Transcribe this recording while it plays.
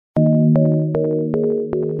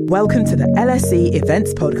Welcome to the LSE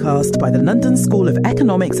Events Podcast by the London School of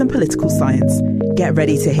Economics and Political Science. Get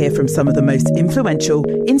ready to hear from some of the most influential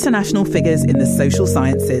international figures in the social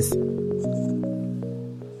sciences.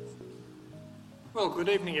 Well, good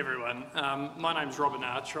evening, everyone. My name's Robin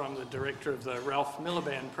Archer. I'm the director of the Ralph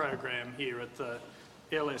Miliband program here at the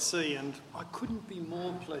LSE, and I couldn't be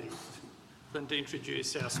more pleased than to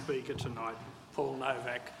introduce our speaker tonight, Paul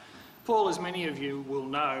Nowak. Paul, as many of you will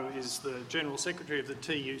know, is the General Secretary of the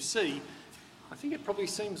TUC. I think it probably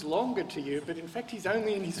seems longer to you, but in fact he's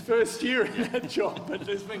only in his first year in that job, but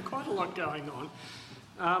there's been quite a lot going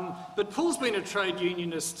on. But Paul's been a trade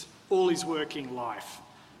unionist all his working life.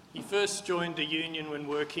 He first joined a union when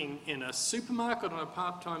working in a supermarket on a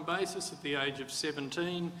part-time basis at the age of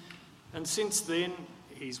 17, and since then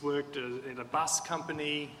he's worked in a bus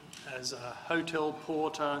company, as a hotel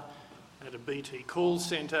porter, at a BT call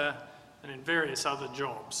centre, and in various other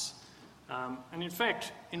jobs. And in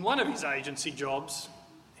fact, in one of his agency jobs,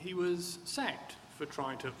 he was sacked for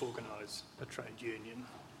trying to organise a trade union.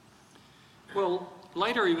 Well,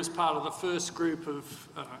 later he was part of the first group of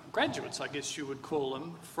graduates, I guess you would call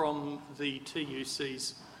them, from the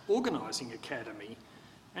TUC's Organising Academy,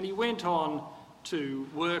 and he went on to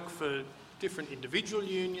work for different individual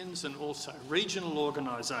unions and also regional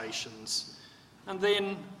organisations. And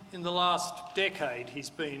then in the last decade, he's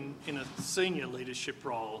been in a senior leadership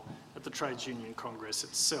role at the Trades Union Congress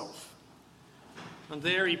itself. And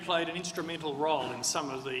there he played an instrumental role in some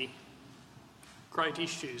of the great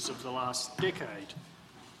issues of the last decade.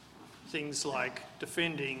 Things like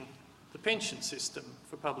defending the pension system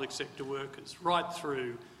for public sector workers, right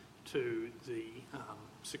through to the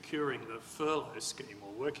securing the furlough scheme,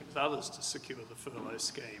 or working with others to secure the furlough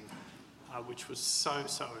scheme, which was so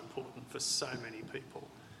important for so many people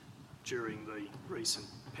during the recent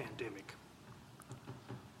pandemic.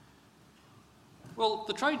 Well,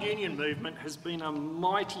 the trade union movement has been a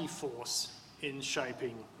mighty force in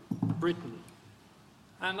shaping Britain.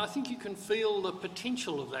 And I think you can feel the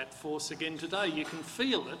potential of that force again today. You can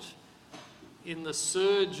feel it in the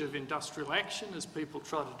surge of industrial action as people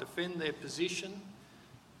try to defend their position.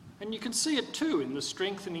 And you can see it too in the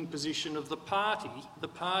strengthening position of the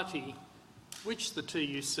party which the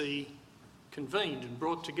TUC convened and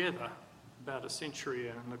brought together about a century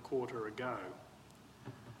and a quarter ago.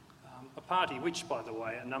 A party which, by the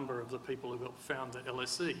way, a number of the people who helped found the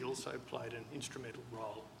LSE also played an instrumental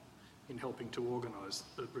role in helping to organise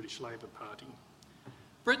the British Labour Party.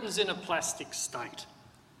 Britain's in a plastic state,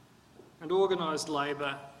 and organised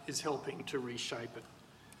labour is helping to reshape it.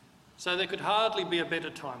 So there could hardly be a better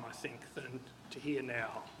time, I think, than to hear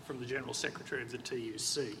now from the General Secretary of the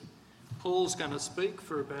TUC. Paul's going to speak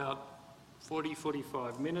for about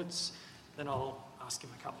 45 minutes, then I'll ask him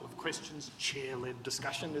a couple of questions, chair-led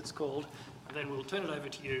discussion it's called, and then we'll turn it over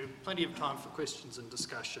to you. Plenty of time for questions and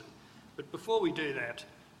discussion. But before we do that,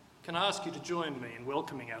 can I ask you to join me in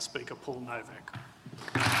welcoming our speaker, Paul Nowak?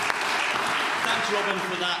 Thanks, Robin,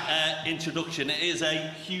 for that introduction. It is a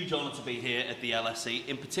huge honour to be here at the LSE,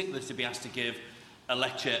 in particular to be asked to give a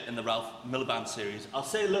lecture in the Ralph Miliband series. I'll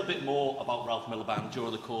say a little bit more about Ralph Miliband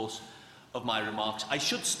during the course of my remarks. I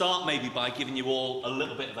should start maybe by giving you all a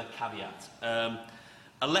little bit of a caveat.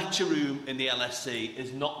 A lecture room in the LSE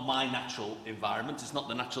is not my natural environment. It's not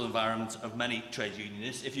the natural environment of many trade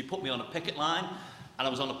unionists. If you put me on a picket line, and I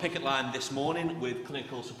was on a picket line this morning with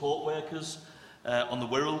clinical support workers on the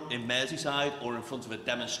Wirral in Merseyside, or in front of a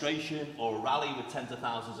demonstration or a rally with tens of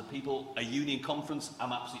thousands of people, a union conference,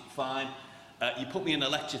 I'm absolutely fine. You put me in a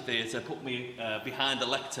lecture theatre, put me behind a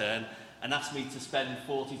lectern, and asked me to spend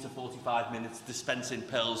 40 to 45 minutes dispensing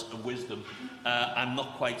pearls of wisdom, I'm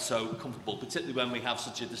not quite so comfortable, particularly when we have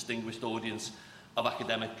such a distinguished audience of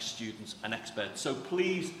academics, students and experts. So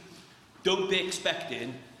please don't be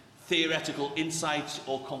expecting theoretical insights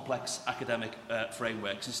or complex academic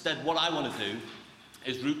frameworks. Instead, what I want to do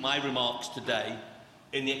is root my remarks today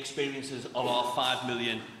in the experiences of our 5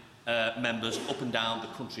 million members up and down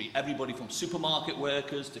the country. Everybody from supermarket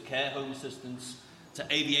workers to care home assistants, to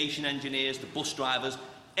aviation engineers, to bus drivers,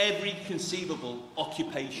 every conceivable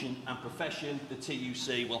occupation and profession, the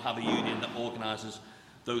TUC will have a union that organises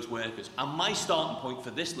those workers. And my starting point for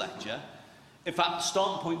this lecture, in fact, the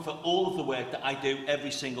starting point for all of the work that I do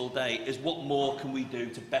every single day, is what more can we do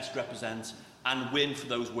to best represent and win for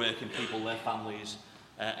those working people, their families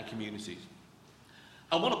and communities.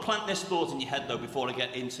 I want to plant this thought in your head, though, before I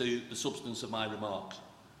get into the substance of my remarks.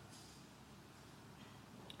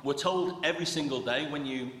 We're told every single day when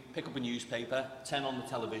you pick up a newspaper, turn on the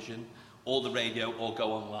television or the radio or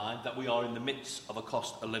go online, that we are in the midst of a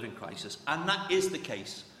cost of living crisis. And that is the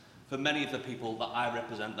case for many of the people that I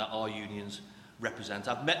represent, that are unions represent.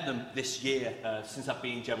 I've met them this year since I've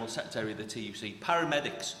been General Secretary of the TUC.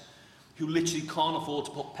 Paramedics who literally can't afford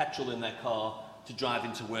to put petrol in their car to drive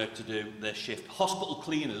into work to do their shift. Hospital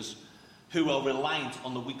cleaners who are reliant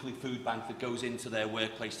on the weekly food bank that goes into their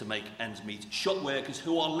workplace to make ends meet. Shop workers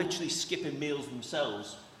who are literally skipping meals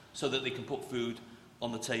themselves so that they can put food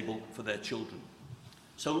on the table for their children.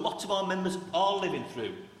 So lots of our members are living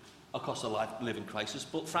through a cost of living crisis,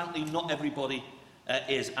 but frankly not everybody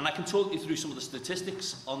is. And I can talk you through some of the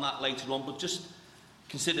statistics on that later on, but just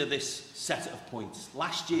consider this set of points.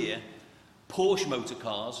 Last year, Porsche motor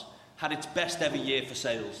cars had its best ever year for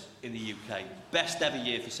sales in the UK. Best ever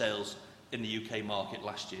year for sales in the UK market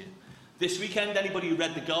last year. This weekend, anybody who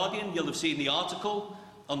read The Guardian, you'll have seen the article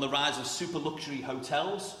on the rise of super luxury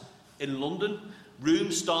hotels in London.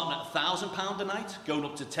 Rooms starting at £1,000 a night, going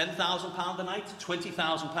up to £10,000 a night,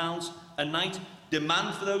 £20,000 a night.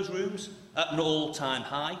 Demand for those rooms at an all-time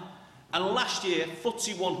high. And last year,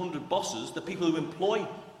 FTSE 100 bosses, the people who employ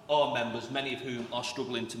our members, many of whom are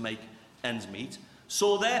struggling to make ends meet,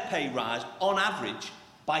 saw their pay rise on average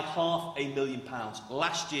by £500,000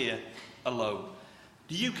 last year alone.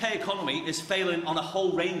 The UK economy is failing on a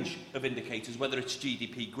whole range of indicators, whether it's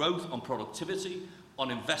GDP growth, on productivity,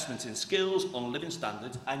 on investment in skills, on living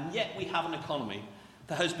standards, and yet we have an economy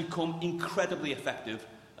that has become incredibly effective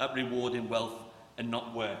at rewarding wealth and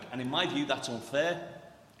not work. And in my view, that's unfair,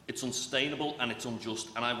 it's unsustainable, and it's unjust.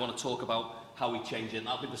 And I want to talk about how we change it, and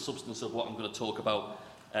that'll be the substance of what I'm going to talk about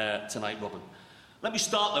tonight, Robin. Let me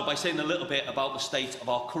start, though, by saying a little bit about the state of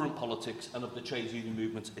our current politics and of the trade union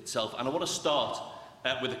movement itself. And I want to start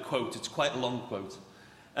with a quote. It's quite a long quote.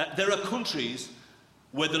 There are countries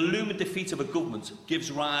where the looming defeat of a government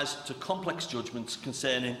gives rise to complex judgments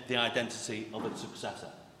concerning the identity of its successor.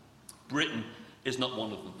 Britain is not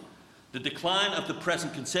one of them. The decline of the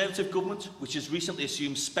present Conservative government, which has recently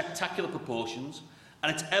assumed spectacular proportions,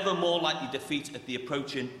 and its ever more likely defeat at the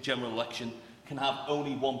approaching general election, can have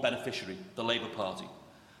only one beneficiary, the Labour Party.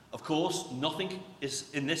 Of course, nothing is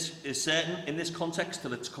certain in this context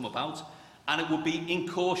till it's come about, and it would be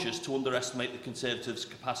incautious to underestimate the Conservatives'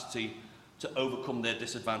 capacity to overcome their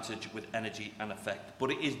disadvantage with energy and effect. But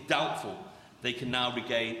it is doubtful they can now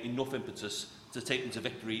regain enough impetus to take them to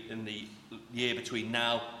victory in the year between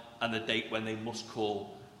now and the date when they must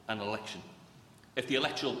call an election. If the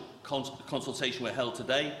electoral consultation were held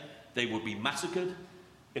today, they would be massacred.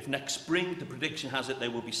 If next spring, the prediction has it, they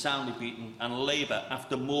will be soundly beaten, and Labour,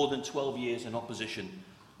 after more than 12 years in opposition,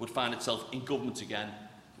 would find itself in government again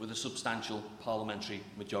with a substantial parliamentary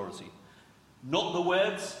majority. Not the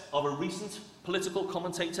words of a recent political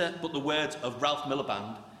commentator, but the words of Ralph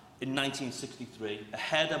Miliband in 1963,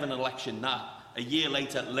 ahead of an election that, a year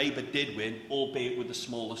later, Labour did win, albeit with the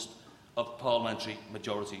smallest of parliamentary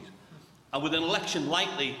majorities. And with an election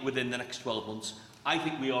likely within the next 12 months, I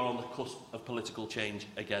think we are on the cusp of political change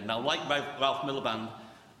again. Now, like Ralph Miliband,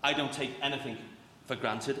 I don't take anything for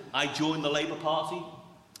granted. I joined the Labour Party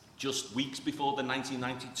just weeks before the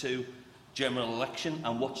 1992 general election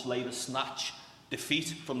and watched Labour snatch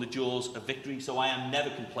defeat from the jaws of victory, so I am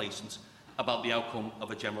never complacent about the outcome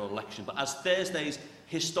of a general election. But as Thursday's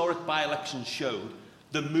historic by-election showed,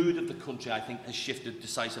 the mood of the country, I think, has shifted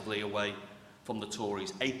decisively away from the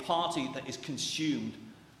Tories, a party that is consumed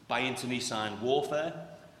by internecine warfare,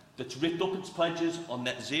 that's ripped up its pledges on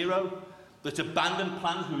net zero, that's abandoned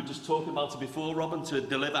plans, we were just talking about it before, Robin, to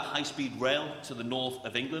deliver high-speed rail to the north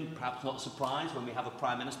of England. Perhaps not a surprise when we have a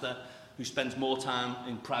Prime Minister who spends more time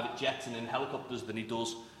in private jets and in helicopters than he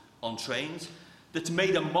does on trains, that's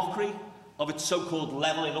made a mockery of its so-called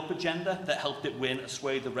levelling up agenda that helped it win a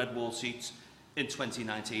swathe of red wall seats in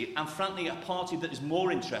 2019, and frankly a party that is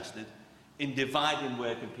more interested in dividing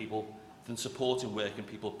working people than supporting working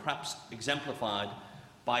people, perhaps exemplified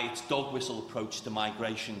by its dog whistle approach to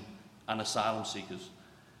migration and asylum seekers.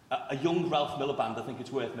 A young Ralph Miliband, I think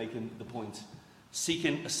it's worth making the point,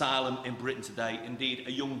 seeking asylum in Britain today, indeed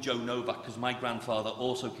a young Joe Novak, because my grandfather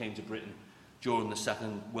also came to Britain during the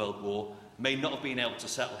Second World War, may not have been able to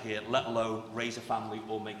settle here, let alone raise a family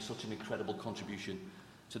or make such an incredible contribution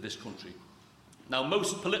to this country. Now,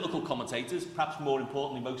 most political commentators, perhaps more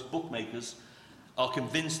importantly most bookmakers, are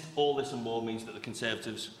convinced all this and more means that the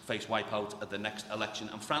Conservatives face wipeout at the next election.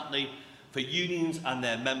 And frankly, for unions and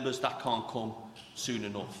their members, that can't come soon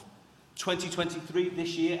enough. 2023,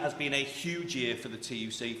 this year, has been a huge year for the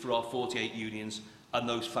TUC, for our 48 unions and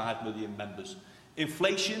those 5 million members.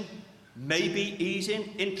 Inflation may be easing,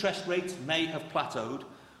 interest rates may have plateaued,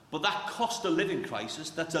 but that cost of living crisis,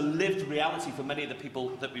 that's a lived reality for many of the people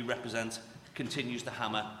that we represent, continues to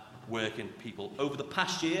hammer working people. Over the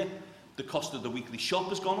past year, the cost of the weekly shop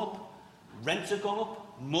has gone up, rents have gone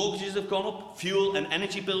up, mortgages have gone up, fuel and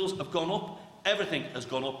energy bills have gone up, everything has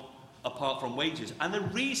gone up apart from wages. And the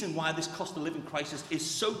reason why this cost of living crisis is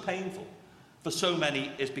so painful for so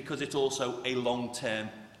many is because it's also a long-term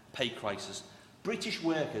pay crisis. British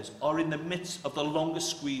workers are in the midst of the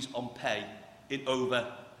longest squeeze on pay in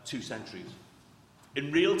over 2 centuries.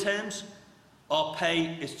 In real terms, our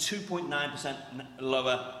pay is 2.9%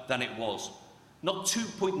 lower than it was. Not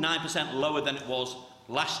 2.9% lower than it was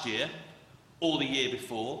last year, or the year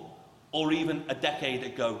before, or even a decade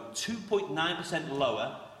ago. 2.9%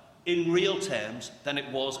 lower in real terms than it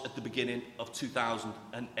was at the beginning of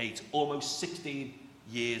 2008, almost 16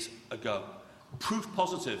 years ago. Proof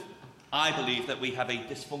positive, I believe, that we have a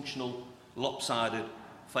dysfunctional, lopsided,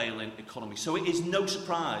 failing economy. So it is no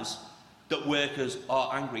surprise that workers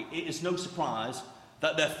are angry. It is no surprise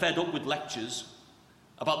that they're fed up with lectures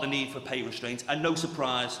about the need for pay restraints, and no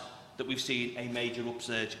surprise that we've seen a major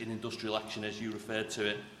upsurge in industrial action, as you referred to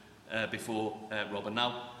it before, Robin.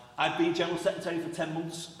 Now, I've been General Secretary for 10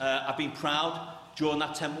 months. I've been proud during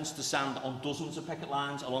that 10 months to stand on dozens of picket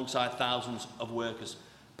lines alongside thousands of workers.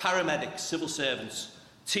 Paramedics, civil servants,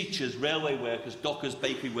 teachers, railway workers, dockers,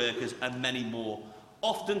 bakery workers and many more,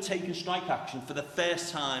 often taking strike action for the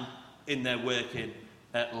first time in their working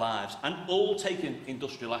lives, and all taking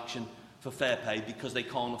industrial action for fair pay because they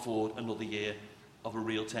can't afford another year of a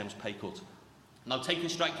real terms pay cut. Now, taking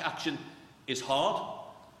strike action is hard.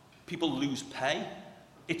 People lose pay.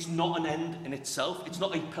 It's not an end in itself. It's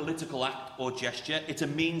not a political act or gesture. It's a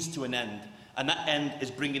means to an end. And that end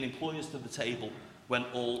is bringing employers to the table when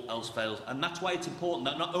all else fails. And that's why it's important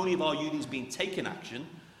that not only have our unions been taking action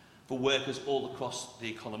for workers all across the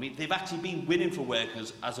economy, they've actually been winning for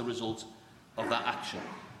workers as a result of that action.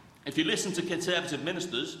 If you listen to Conservative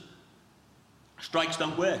ministers, strikes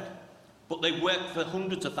don't work. But they've worked for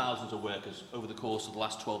hundreds of thousands of workers over the course of the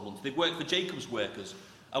last 12 months. They've worked for Jacobs workers.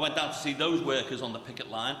 I went down to see those workers on the picket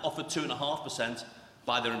line, offered 2.5%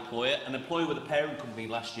 by their employer. An employer with a parent company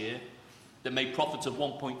last year that made profits of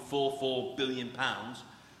 £1.44 billion,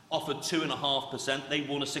 offered 2.5%. They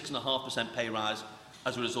won a 6.5% pay rise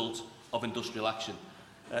as a result of industrial action.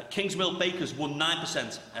 Kingsmill Bakers won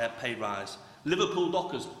 9% pay rise. Liverpool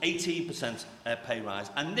Dockers, 18% pay rise.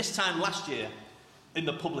 And this time last year, in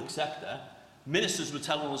the public sector, ministers were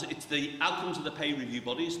telling us it's the outcomes of the pay review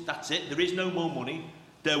bodies, that's it, there is no more money,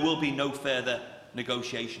 there will be no further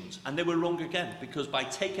negotiations. And they were wrong again, because by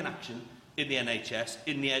taking action in the NHS,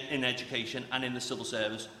 in education and in the civil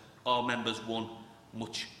service, our members won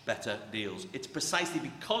much better deals. It's precisely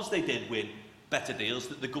because they did win better deals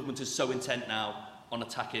that the government is so intent now on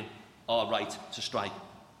attacking our right to strike.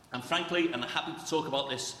 And frankly, and I'm happy to talk about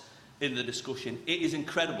this in the discussion, it is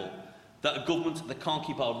incredible that a government that can't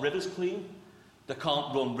keep our rivers clean, that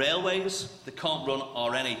can't run railways, that can't run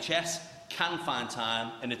our NHS, can find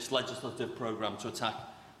time in its legislative programme to attack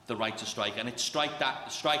the right to strike. And its Strike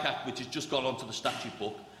Act, which has just gone onto the statute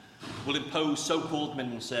book, will impose so-called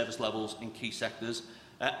minimum service levels in key sectors.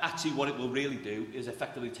 Actually, what it will really do is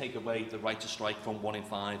effectively take away the right to strike from 1 in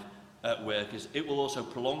 5 workers. It will also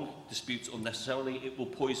prolong disputes unnecessarily, it will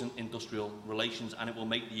poison industrial relations, and it will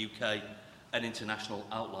make the UK an international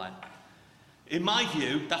outlier. In my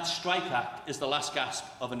view, that Strike Act is the last gasp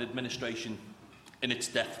of an administration in its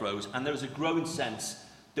death throes, and there is a growing sense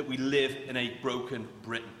that we live in a broken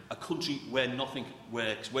Britain, a country where nothing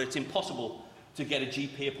works, where it's impossible to get a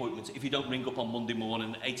GP appointment if you don't ring up on Monday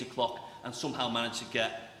morning at 8 o'clock and somehow manage to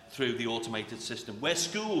get through the automated system, where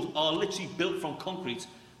schools are literally built from concrete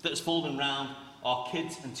that has fallen round our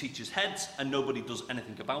kids' and teachers' heads and nobody does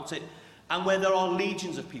anything about it, and where there are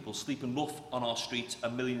legions of people sleeping rough on our streets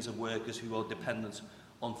and millions of workers who are dependent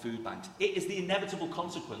on food banks. It is the inevitable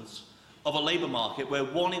consequence of a labour market where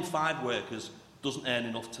 1 in 5 workers doesn't earn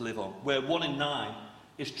enough to live on, where 1 in 9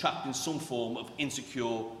 is trapped in some form of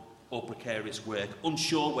insecure or precarious work,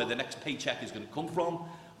 unsure where the next paycheck is going to come from,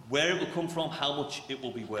 where it will come from, how much it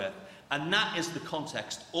will be worth. And that is the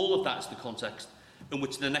context, all of that is the context in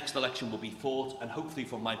which the next election will be fought, and hopefully,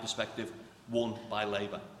 from my perspective, won by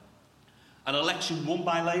Labour. An election won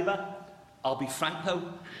by Labour, I'll be frank though,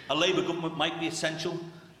 a Labour government might be essential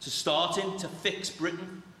to starting to fix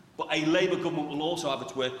Britain, but a Labour government will also have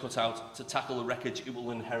its work cut out to tackle the wreckage it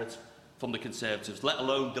will inherit from the Conservatives, let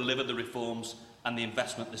alone deliver the reforms and the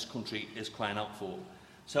investment this country is crying out for.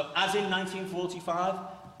 So as in 1945,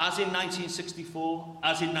 as in 1964,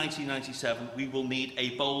 as in 1997, we will need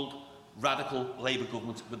a bold, radical Labour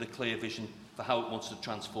government with a clear vision for how it wants to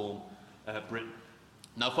transform Britain.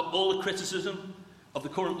 Now, for all the criticism of the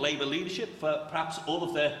current Labour leadership, for perhaps all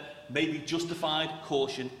of their maybe justified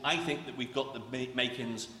caution, I think that we've got the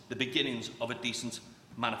makings, the beginnings of a decent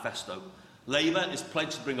manifesto. Labour is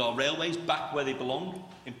pledged to bring our railways back where they belong,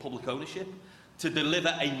 in public ownership, to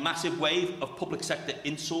deliver a massive wave of public sector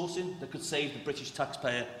insourcing that could save the British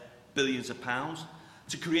taxpayer billions of pounds,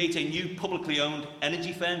 to create a new publicly owned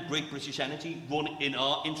energy firm, Great British Energy, run in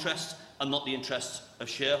our interests and not the interests of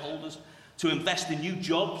shareholders, to invest in new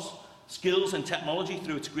jobs, skills and technology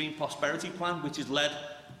through its Green Prosperity Plan, which is led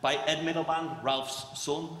by Ed Miliband, Ralph's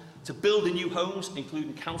son, to build the new homes,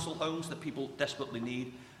 including council homes that people desperately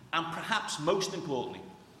need, and perhaps most importantly,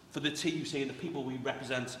 for the TUC and the people we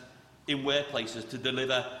represent in workplaces, to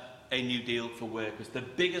deliver a new deal for workers, the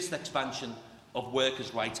biggest expansion of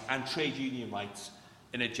workers' rights and trade union rights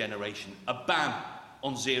in a generation, a ban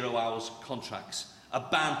on 0 hours contracts, a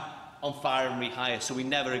ban on fire and rehire, so we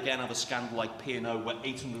never again have a scandal like P&O where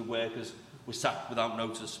 800 workers were sacked without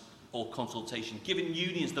notice or consultation, giving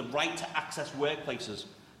unions the right to access workplaces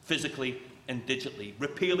physically and digitally,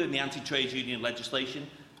 repealing the anti-trade union legislation,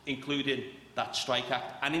 including that Strike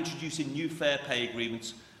Act, and introducing new fair pay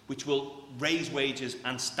agreements which will raise wages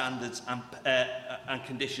and standards and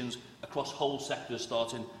conditions across whole sectors,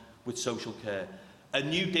 starting with social care. A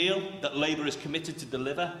new deal that Labour is committed to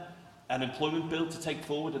deliver, an employment bill to take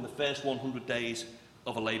forward in the first 100 days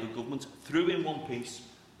of a Labour government, through in one piece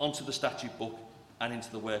onto the statute book and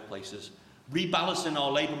into the workplaces. Rebalancing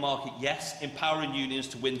our labour market, yes, empowering unions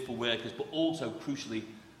to win for workers, but also, crucially,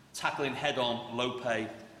 tackling head-on low pay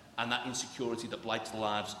and that insecurity that blights the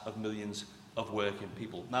lives of millions of working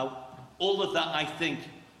people. Now, all of that, I think,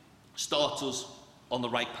 starts us on the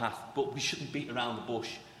right path, but we shouldn't beat around the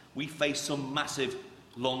bush. We face some massive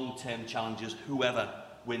long-term challenges, whoever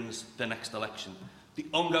wins the next election. The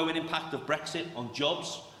ongoing impact of Brexit on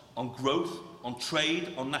jobs, on growth, on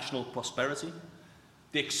trade, on national prosperity.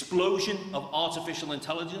 The explosion of artificial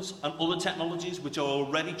intelligence and other technologies which are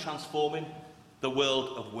already transforming the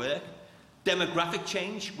world of work. Demographic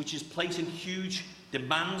change, which is placing huge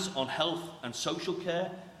demands on health and social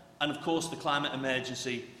care. And of course, the climate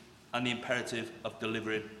emergency and the imperative of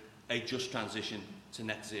delivering a just transition to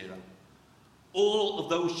net zero. All of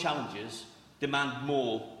those challenges demand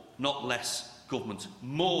more, not less government.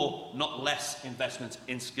 More, not less investment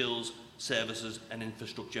in skills, services and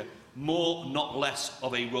infrastructure. More, not less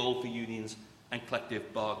of a role for unions and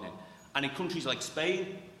collective bargaining. And in countries like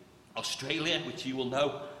Spain, Australia, which you will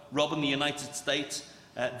know, Rob, and the United States,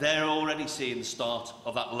 they're already seeing the start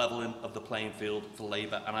of that levelling of the playing field for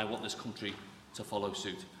Labour, and I want this country to follow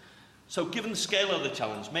suit. So given the scale of the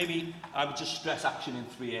challenge, maybe I would just stress action in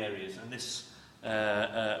 3 areas, and this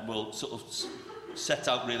will sort of set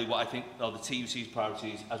out really what I think are the TUC's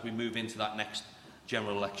priorities as we move into that next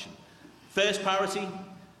general election. First priority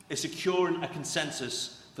is securing a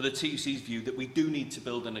consensus for the TUC's view that we do need to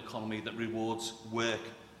build an economy that rewards work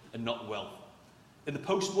and not wealth. In the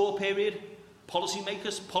post-war period,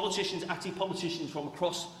 policymakers, politicians, actually politicians from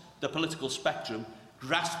across the political spectrum,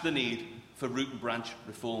 grasped the need for root and branch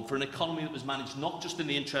reform, for an economy that was managed not just in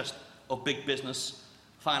the interest of big business,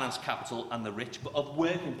 finance capital and the rich, but of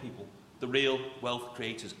working people, the real wealth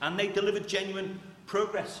creators. And they delivered genuine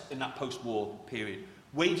progress in that post-war period.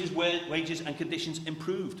 Wages and conditions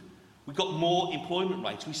improved. We got more employment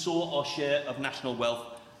rights. We saw our share of national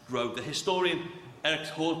wealth grow. The historian Eric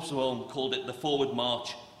Hobsbawm called it the forward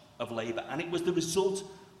march of Labour, and it was the result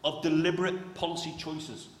of deliberate policy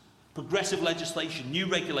choices, progressive legislation, new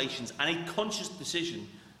regulations, and a conscious decision,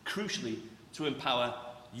 crucially, to empower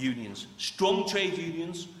unions. Strong trade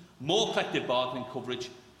unions, more collective bargaining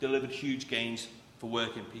coverage delivered huge gains for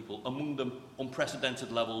working people, among them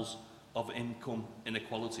unprecedented levels of income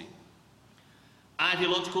inequality.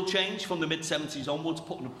 Ideological change from the mid-70s onwards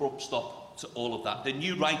put an abrupt stop to all of that. The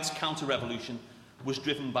new rights counter-revolution was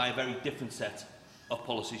driven by a very different set of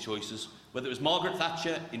policy choices. Whether it was Margaret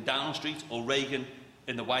Thatcher in Downing Street or Reagan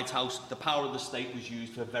in the White House, the power of the state was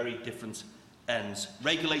used for very different ends.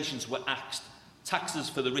 Regulations were axed, taxes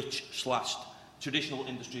for the rich slashed, traditional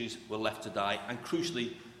industries were left to die, and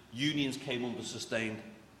crucially, unions came under sustained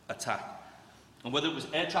attack. And whether it was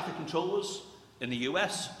air traffic controllers in the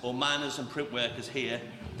US or miners and print workers here,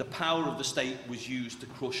 the power of the state was used to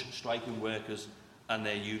crush striking workers and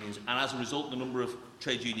their unions. And as a result, the number of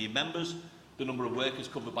trade union members, the number of workers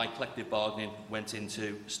covered by collective bargaining went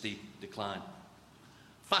into steep decline.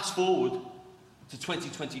 Fast forward to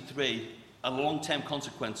 2023, and the long-term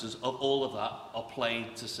consequences of all of that are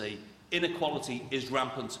plain to see. Inequality is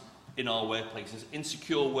rampant in our workplaces.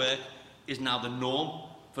 Insecure work is now the norm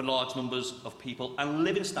for large numbers of people, and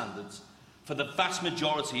living standards for the vast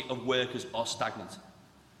majority of workers are stagnant.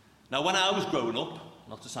 Now, when I was growing up,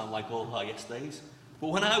 not to sound like all our yesterdays, but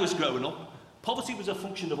when I was growing up, poverty was a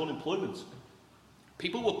function of unemployment.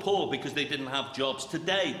 People were poor because they didn't have jobs.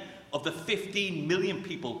 Today, of the 15 million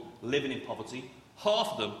people living in poverty, half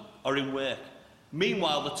of them are in work.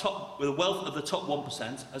 Meanwhile, the wealth of the top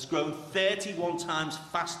 1% has grown 31 times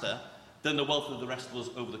faster than the wealth of the rest of us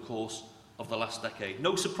over the course of the last decade.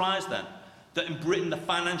 No surprise then that in Britain the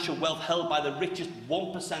financial wealth held by the richest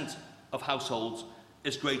 1% of households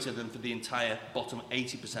is greater than for the entire bottom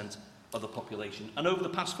 80% of the population. And over the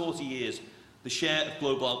past 40 years, the share of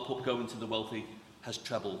global output going to the wealthy has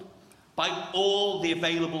trebled. By all the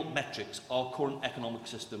available metrics, our current economic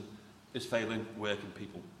system is failing working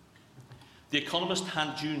people. The economist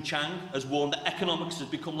Han Jun Chang has warned that economics has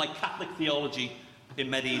become like Catholic theology in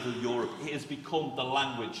medieval Europe. It has become the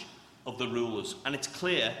language of the rulers, and it's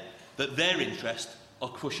clear that their interests are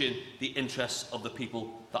crushing the interests of the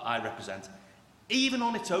people that I represent. Even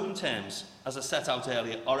on its own terms, as I set out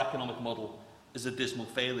earlier, our economic model is a dismal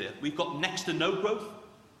failure. We've got next to no growth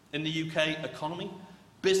in the UK economy.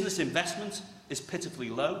 Business investment is pitifully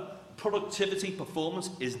low. Productivity performance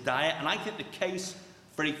is dire. And I think the case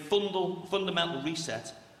for a fundamental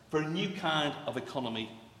reset for a new kind of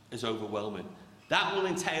economy is overwhelming. That will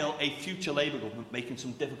entail a future Labour government making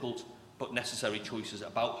some difficult but necessary choices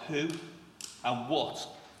about who and what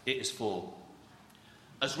it is for.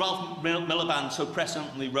 As Ralph Miliband so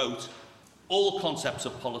presciently wrote, all concepts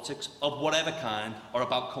of politics, of whatever kind, are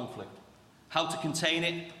about conflict. How to contain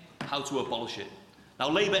it, how to abolish it. Now,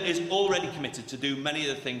 Labour is already committed to do many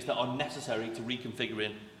of the things that are necessary to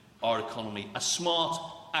reconfiguring our economy. A smart,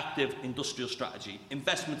 active industrial strategy,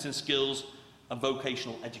 investment in skills and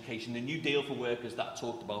vocational education, the New Deal for workers that I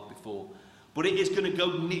talked about before. But it is going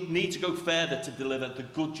to need to go further to deliver the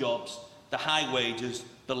good jobs, the high wages,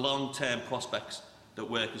 the long-term prospects that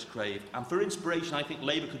workers crave. And for inspiration, I think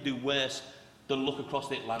Labour could do worse than look across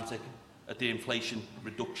the Atlantic at the Inflation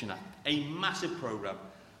Reduction Act, a massive programme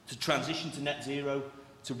to transition to net zero,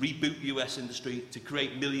 to reboot US industry, to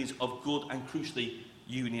create millions of good and crucially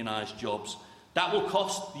unionised jobs. That will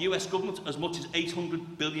cost the US government as much as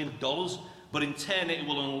 $800 billion, but in turn it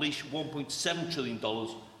will unleash $1.7 trillion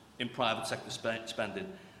in private sector spending.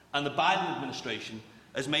 And the Biden administration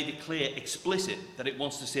has made it clear, explicit, that it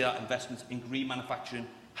wants to see that investment in green manufacturing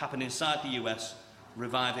happen inside the US,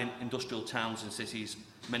 reviving industrial towns and cities,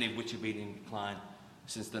 many of which have been in decline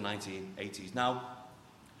since the 1980s. Now,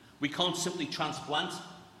 we can't simply transplant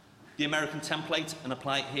the American template and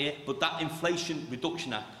apply it here, but that Inflation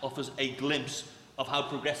Reduction Act offers a glimpse of how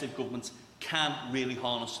progressive governments can really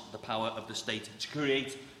harness the power of the state to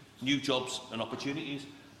create new jobs and opportunities,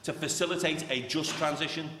 to facilitate a just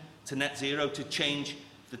transition to net zero, to change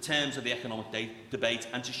the terms of the economic debate,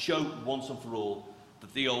 and to show once and for all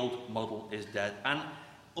that the old model is dead, and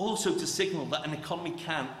also to signal that an economy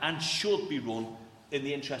can and should be run in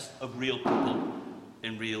the interest of real people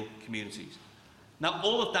in real communities. Now,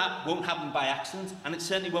 all of that won't happen by accident, and it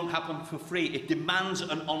certainly won't happen for free. It demands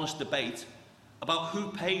an honest debate about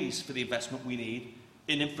who pays for the investment we need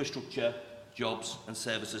in infrastructure, jobs and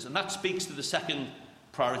services. And that speaks to the second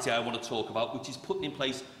priority I want to talk about, which is putting in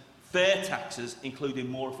place fair taxes, including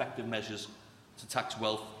more effective measures to tax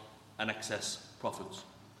wealth and excess profits.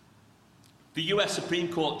 The US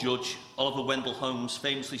Supreme Court Judge Oliver Wendell Holmes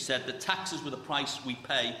famously said that taxes were the price we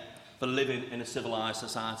pay for living in a civilised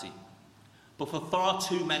society. But for far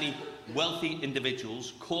too many wealthy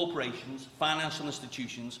individuals, corporations, financial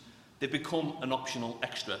institutions, they've become an optional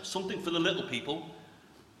extra, something for the little people,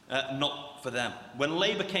 not for them. When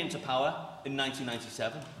Labour came to power in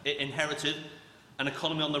 1997, it inherited an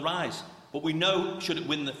economy on the rise. But we know, should it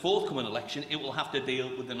win the forthcoming election, it will have to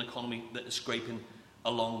deal with an economy that is scraping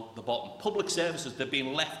along the bottom. Public services, they're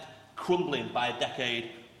being left crumbling by a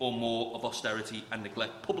decade or more of austerity and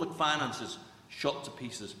neglect. Public finances shot to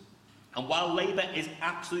pieces. And while Labour is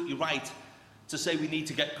absolutely right to say we need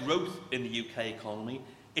to get growth in the UK economy,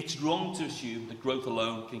 it's wrong to assume that growth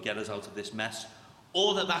alone can get us out of this mess,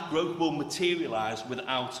 or that that growth will materialise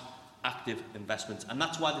without active investment. And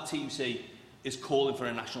that's why the TUC is calling for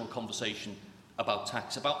a national conversation about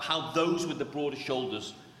tax, about how those with the broadest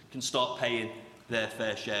shoulders can start paying their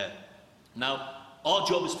fair share. Now, our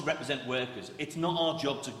job is to represent workers. It's not our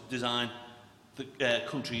job to design the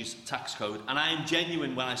country's tax code. And I am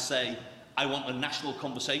genuine when I say I want a national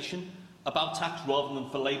conversation about tax rather than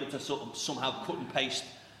for Labour to sort of somehow cut and paste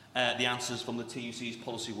the answers from the TUC's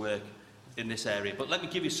policy work in this area. But let me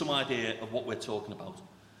give you some idea of what we're talking about.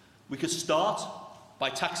 We could start by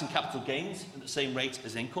taxing capital gains at the same rate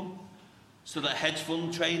as income, so that a hedge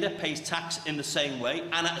fund trader pays tax in the same way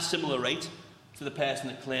and at a similar rate to the person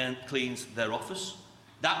that cleans their office.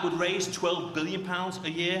 That would raise £12 billion a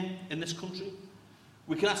year in this country.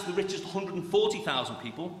 We can ask the richest 140,000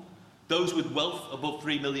 people those with wealth above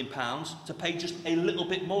 £3 million to pay just a little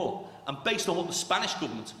bit more. And based on what the Spanish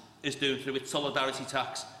government is doing through its solidarity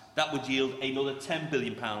tax, that would yield another £10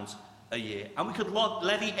 billion a year. And we could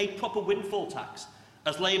levy a proper windfall tax,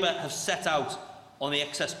 as Labour have set out on the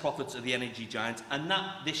excess profits of the energy giants, and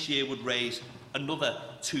that this year would raise another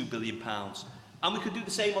 £2 billion. And we could do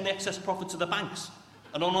the same on the excess profits of the banks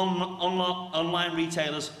and on online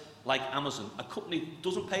retailers like Amazon, a company that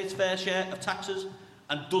doesn't pay its fair share of taxes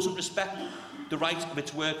and doesn't respect the right of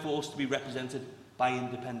its workforce to be represented by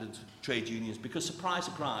independent trade unions. Because, surprise,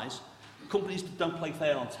 surprise, companies that don't play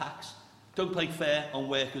fair on tax don't play fair on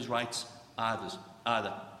workers' rights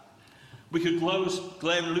either. We could close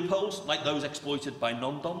glaring loopholes like those exploited by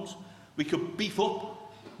non-DOMs. We could beef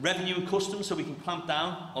up revenue and customs so we can clamp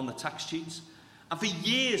down on the tax cheats. And for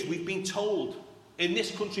years we've been told, in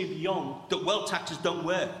this country and beyond, that wealth taxes don't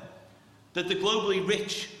work, that the globally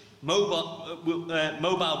rich,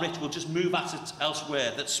 mobile rich will just move assets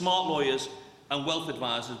elsewhere, that smart lawyers and wealth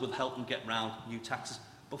advisors will help them get round new taxes.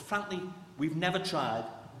 But frankly, we've never tried,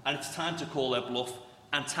 and it's time to call their bluff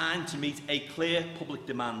and time to meet a clear public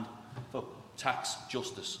demand for tax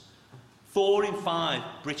justice. 4 in 5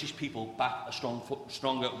 British people back a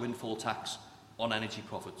stronger windfall tax on energy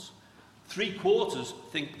profits. 3/4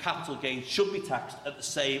 think capital gains should be taxed at the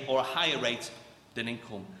same or a higher rate than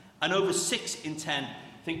income. And over 6 in 10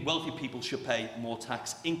 think wealthy people should pay more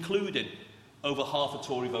tax, including over half of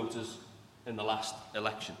Tory voters in the last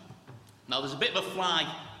election. Now, there's a bit of a fly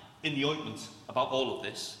in the ointment about all of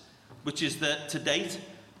this, which is that to date,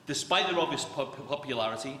 despite their obvious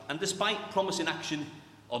popularity and despite promising action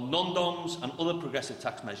on non-DOMs and other progressive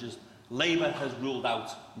tax measures, Labour has ruled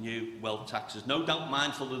out new wealth taxes, no doubt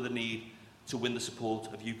mindful of the need to win the support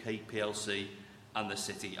of UK PLC and the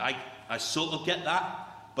City. I sort of get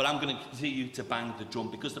that, but I'm going to continue to bang the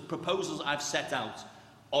drum because the proposals I've set out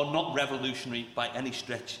are not revolutionary by any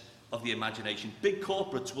stretch of the imagination. Big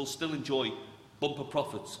corporates will still enjoy bumper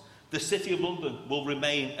profits. The City of London will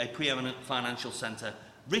remain a preeminent financial centre.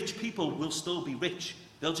 Rich people will still be rich.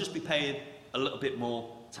 They'll just be paying a little bit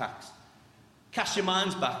more tax. Cast your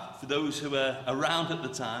minds back, for those who were around at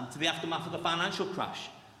the time, to the aftermath of the financial crash.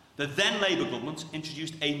 The then Labour government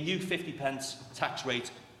introduced a new 50p tax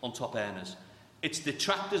rate on top earners. Its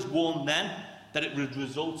detractors warned then that it would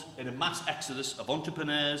result in a mass exodus of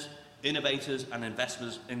entrepreneurs, innovators and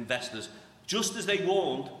investors, just as they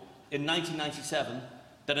warned in 1997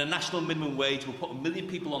 that a national minimum wage will put 1 million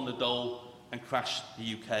people on the dole and crash the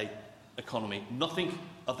UK economy. Nothing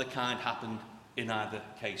of the kind happened in either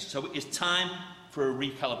case. So it is time for a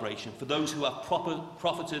recalibration, for those who have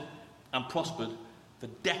profited and prospered for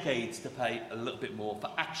decades to pay a little bit more, for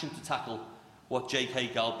action to tackle what J.K.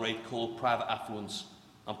 Galbraith called private affluence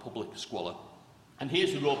and public squalor. And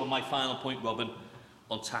here's the rub, and my final point, Robin,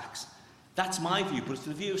 on tax. That's my view, but it's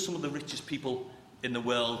the view of some of the richest people in the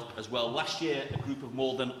world as well. Last year, a group of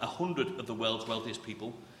more than 100 of the world's wealthiest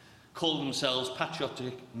people, calling themselves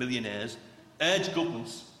patriotic millionaires, urged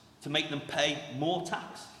governments to make them pay more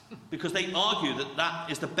tax because they argue that that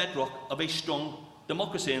is the bedrock of a strong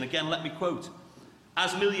democracy. And again, let me quote,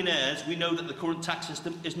 "As millionaires, we know that the current tax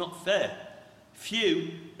system is not fair.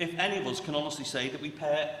 Few, if any of us, can honestly say that we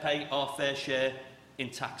pay our fair share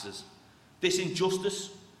in taxes. This injustice,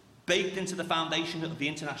 baked into the foundation of the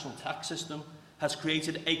international tax system, has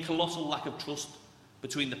created a colossal lack of trust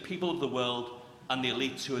between the people of the world and the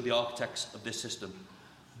elites who are the architects of this system.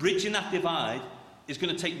 Bridging that divide is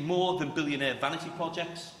going to take more than billionaire vanity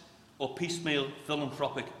projects or piecemeal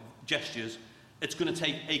philanthropic gestures. It's going to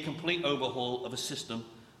take a complete overhaul of a system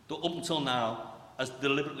that up until now has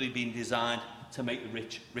deliberately been designed to make the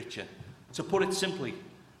rich richer. To put it simply,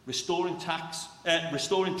 restoring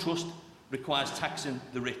trust requires taxing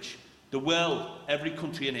the rich. The world, every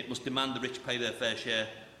country in it, must demand the rich pay their fair share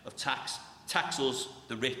of tax. Tax us,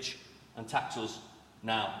 the rich, and tax us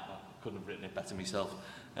now." I couldn't have written it better myself.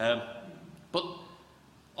 But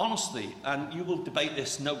honestly, and you will debate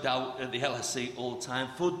this no doubt at the LSE all the time,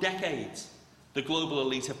 for decades the global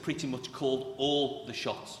elite have pretty much called all the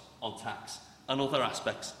shots on tax and other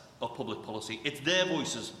aspects of public policy. It's their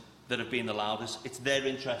voices that have been the loudest. It's their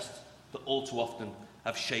interests that all too often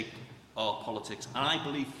have shaped our politics. And I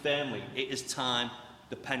believe firmly it is time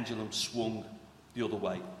the pendulum swung the other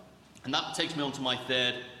way. And that takes me on to my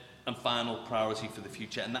third and final priority for the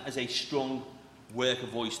future, and that is a strong worker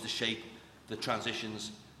voice to shape the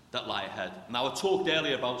transitions that lie ahead. Now, I talked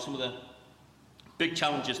earlier about some of the big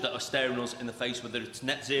challenges that are staring us in the face, whether it's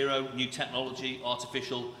net zero, new technology,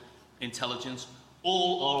 artificial intelligence.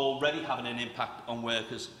 All are already having an impact on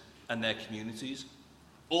workers and their communities.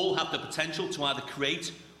 All have the potential to either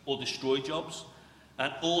create or destroy jobs.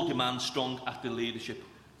 and all demand strong active leadership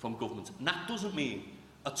from government. And that doesn't mean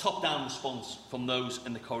a top-down response from those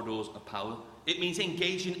in the corridors of power. It means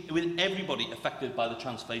engaging with everybody affected by the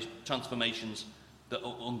transformations that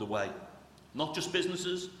are underway. Not just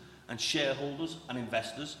businesses and shareholders and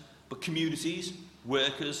investors, but communities,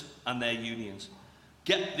 workers and their unions.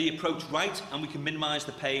 Get the approach right and we can minimise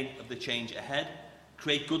the pain of the change ahead,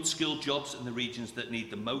 create good skilled jobs in the regions that need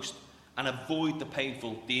them most, and avoid the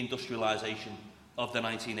painful deindustrialisation of the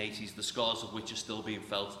 1980s, the scars of which are still being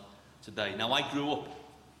felt today. Now, I grew up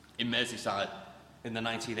in Merseyside in the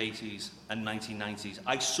 1980s and 1990s.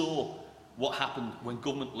 I saw what happened when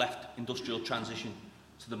government left industrial transition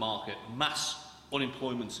to the market. Mass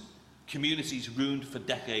unemployment, communities ruined for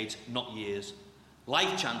decades, not years.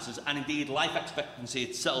 Life chances and indeed life expectancy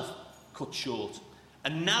itself cut short.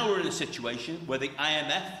 And now we're in a situation where the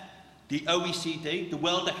IMF, the OECD, the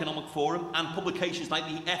World Economic Forum and publications like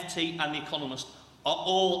the FT and The Economist are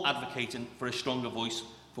all advocating for a stronger voice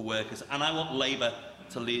for workers, and I want Labour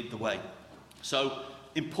to lead the way. So,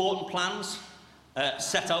 important plans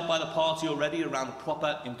set out by the party already around a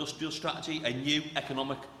proper industrial strategy, a new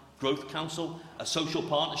economic growth council, a social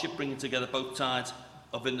partnership bringing together both sides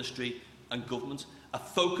of industry and government, a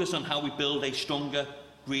focus on how we build a stronger,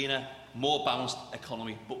 greener, more balanced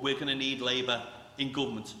economy. But we're going to need Labour in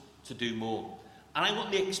government to do more. And I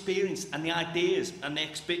want the experience and the ideas and the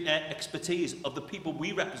expertise of the people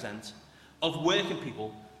we represent, of working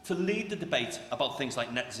people, to lead the debate about things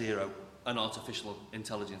like net zero and artificial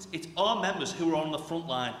intelligence. It's our members who are on the front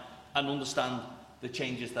line and understand the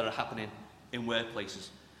changes that are happening in workplaces.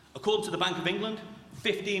 According to the Bank of England,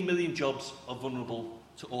 15 million jobs are vulnerable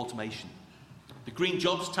to automation. The Green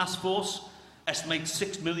Jobs Task Force estimates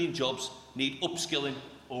 6 million jobs need upskilling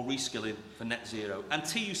or reskilling for net zero. And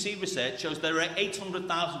TUC research shows there are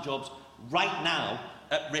 800,000 jobs right now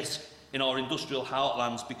at risk in our industrial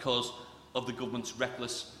heartlands because of the government's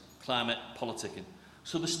reckless climate politicking.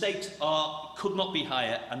 So the stakes could not be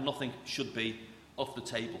higher and nothing should be off the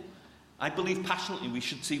table. I believe passionately we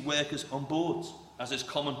should see workers on boards, as is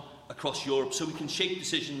common across Europe, so we can shape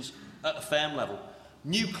decisions at a firm level.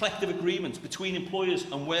 New collective agreements between employers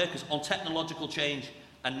and workers on technological change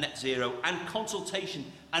and net zero, and consultation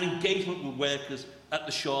and engagement with workers at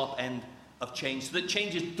the sharp end of change, so that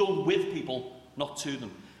change is done with people, not to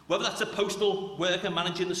them. Whether that's a postal worker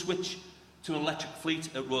managing the switch to an electric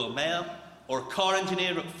fleet at Royal Mail, or a car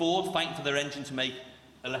engineer at Ford fighting for their engine to make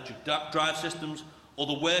electric drive systems, or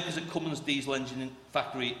the workers at Cummins diesel engine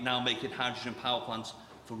factory now making hydrogen power plants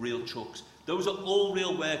for real trucks. Those are all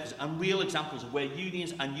real workers and real examples of where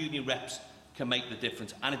unions and union reps can make the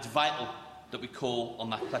difference. And it's vital that we call on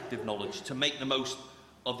that collective knowledge to make the most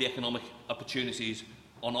of the economic opportunities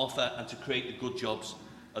on offer and to create the good jobs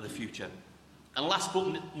of the future. And last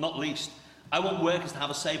but not least, I want workers to have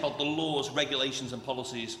a say about the laws, regulations and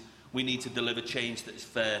policies we need to deliver change that is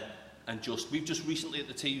fair and just. We've just recently at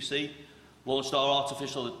the TUC launched our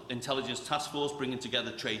Artificial Intelligence Task Force, bringing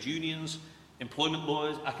together trade unions, employment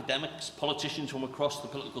lawyers, academics, politicians from across the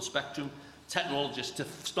political spectrum, technologists, to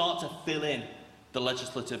start to fill in the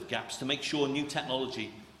legislative gaps, to make sure new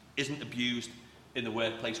technology isn't abused in the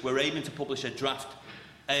workplace. We're aiming to publish a draft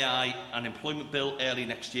AI and employment bill early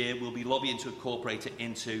next year. We'll be lobbying to incorporate it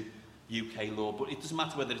into UK law. But it doesn't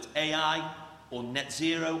matter whether it's AI or net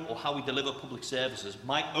zero or how we deliver public services.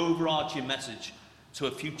 My overarching message to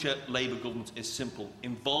a future Labour government is simple.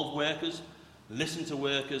 Involve workers, listen to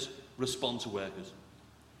workers, respond to workers.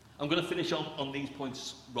 I'm going to finish on these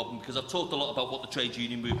points, Robin, because I've talked a lot about what the trade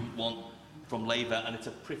union movement want from Labour, and it's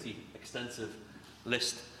a pretty extensive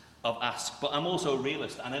list of asks. But I'm also a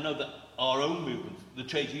realist, and I know that our own movement, the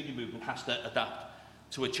trade union movement, has to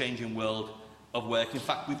adapt to a changing world of work. In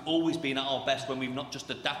fact, we've always been at our best when we've not just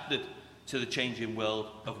adapted to the changing world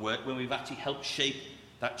of work, when we've actually helped shape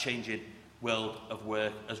that changing world of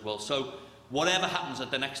work as well. So whatever happens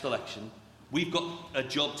at the next election, we've got a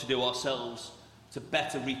job to do ourselves to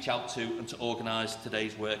better reach out to and to organise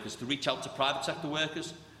today's workers, to reach out to private sector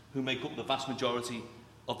workers who make up the vast majority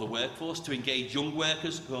of the workforce, to engage young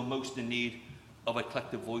workers who are most in need of a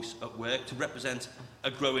collective voice at work, to represent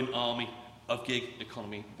a growing army of gig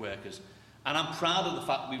economy workers. And I'm proud of the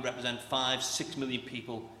fact that we represent 5-6 million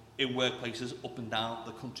people in workplaces up and down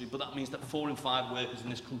the country, but that means that 4 in 5 workers in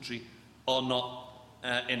this country are not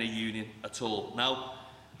in a union at all. Now,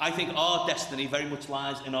 I think our destiny very much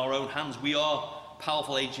lies in our own hands. We are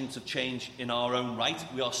powerful agents of change in our own right.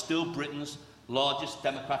 We are still Britain's largest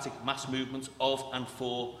democratic mass movement of and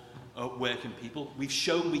for working people. We've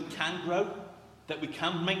shown we can grow, that we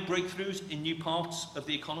can make breakthroughs in new parts of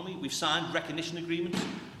the economy. We've signed recognition agreements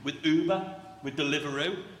with Uber, with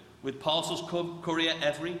Deliveroo, with Parcels Courier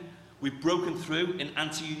Every. We've broken through in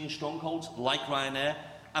anti-union strongholds like Ryanair,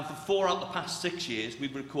 and for 4 out of the past 6 years,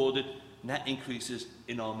 we've recorded net increases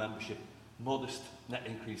in our membership. Modest net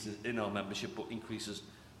increases in our membership, but increases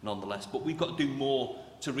nonetheless. But we've got to do more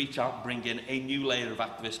to reach out and bring in a new layer of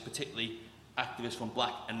activists, particularly activists from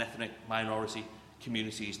black and ethnic minority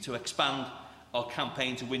communities, to expand our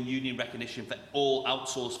campaign to win union recognition for all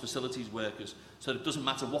outsourced facilities workers, so that it doesn't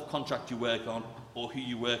matter what contract you work on or who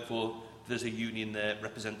you work for, there's a union there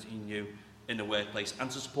representing you in the workplace, and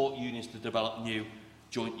to support unions to develop new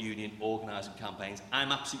joint union organising campaigns.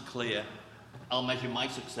 I'm absolutely clear I'll measure my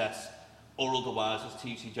success or otherwise as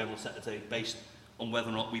TUC General Secretary based on whether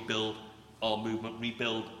or not we build our movement,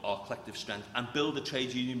 rebuild our collective strength, and build a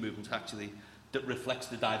trade union movement actually that reflects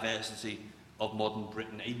the diversity of modern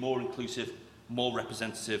Britain, a more inclusive, more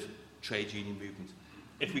representative trade union movement.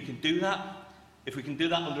 If we can do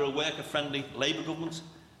that under a worker-friendly Labour government,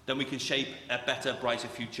 then we can shape a better, brighter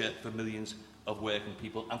future for millions of working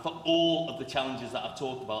people. And for all of the challenges that I've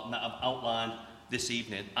talked about and that I've outlined this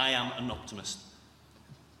evening, I am an optimist.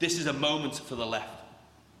 This is a moment for the left,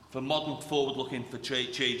 for modern, forward-looking for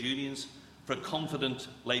trade unions, for a confident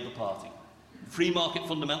Labour Party. Free market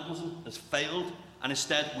fundamentalism has failed, and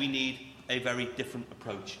instead we need a very different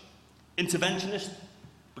approach. Interventionist,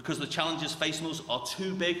 because the challenges facing us are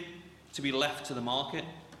too big to be left to the market.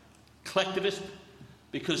 Collectivist,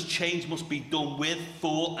 because change must be done with,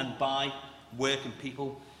 for and by working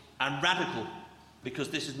people. And radical, because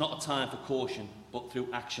this is not a time for caution, but through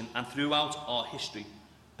action. And throughout our history,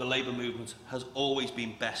 the Labour movement has always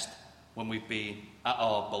been best when we've been at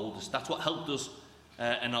our boldest. That's what helped us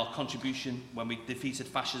in our contribution when we defeated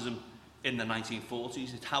fascism in the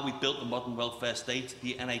 1940s. It's how we built the modern welfare state,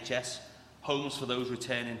 the NHS, homes for those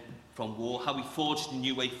returning from war, how we forged a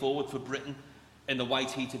new way forward for Britain in the white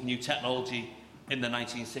heat of new technology in the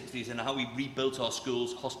 1960s, and how we rebuilt our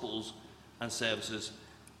schools, hospitals and services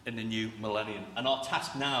in the new millennium. And our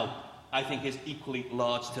task now, I think, is equally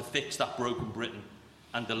large to fix that broken Britain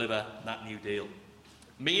and deliver that New Deal.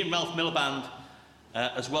 Me and Ralph Miliband,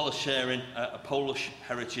 as well as sharing a Polish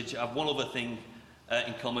heritage, have one other thing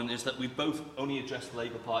in common, is that we both only addressed the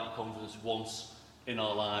Labour Party conference once in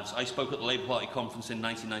our lives. I spoke at the Labour Party conference in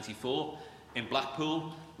 1994 in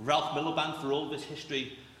Blackpool. Ralph Miliband, for all this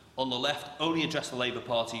history on the left, only addressed the Labour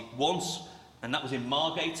Party once, and that was in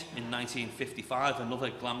Margate in 1955,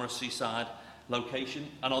 another glamorous seaside location.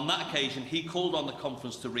 And on that occasion, he called on the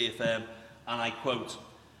conference to reaffirm, and I quote,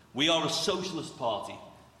 "We are a socialist party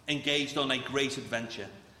engaged on a great adventure,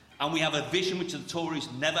 and we have a vision which the Tories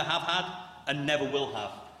never have had and never will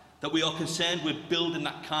have, that we are concerned with building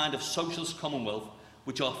that kind of socialist commonwealth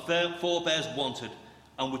which our forebears wanted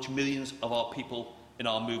and which millions of our people in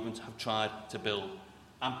our movement have tried to build."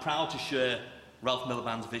 I'm proud to share Ralph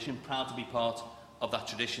Miliband's vision, proud to be part of that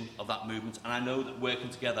tradition, of that movement, and I know that working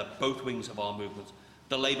together, both wings of our movement,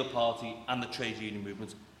 the Labour Party and the trade union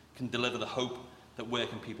movement, can deliver the hope that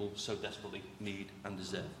working people so desperately need and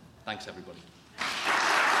deserve. Thanks, everybody.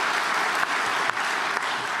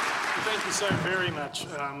 Thank you so very much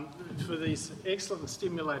for these excellent and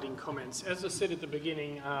stimulating comments. As I said at the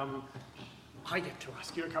beginning, I get to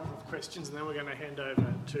ask you a couple of questions and then we're going to hand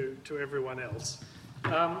over to everyone else.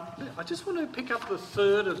 I just want to pick up the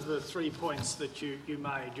third of the 3 points that you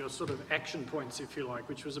made, your sort of action points, if you like,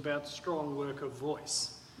 which was about strong worker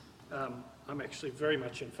voice. I'm actually very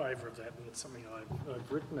much in favour of that, and it's something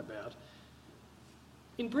I've written about.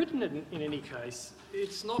 In Britain, in any case,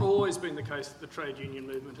 it's not always been the case that the trade union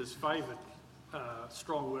movement has favoured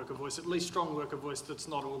strong worker voice, at least strong worker voice that's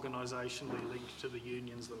not organisationally linked to the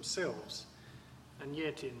unions themselves. And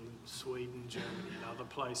yet in Sweden, Germany and other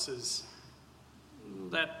places,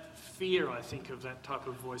 that fear, I think, of that type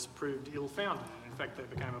of voice proved ill-founded. In fact, they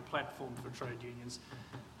became a platform for trade unions.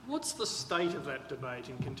 What's the state of that debate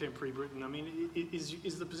in contemporary Britain? I mean,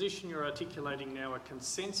 is the position you're articulating now a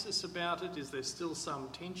consensus about it? Is there still some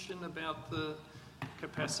tension about the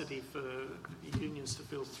capacity for unions to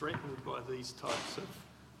feel threatened by these types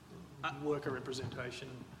of worker representation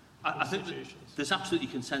I think institutions? there's absolutely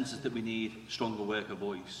consensus that we need stronger worker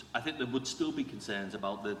voice. I think there would still be concerns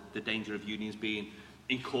about the danger of unions being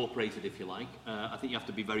incorporated, if you like. I think you have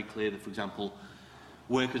to be very clear that, for example,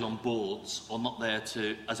 workers on boards are not there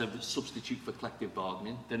as a substitute for collective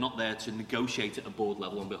bargaining. They're not there to negotiate at a board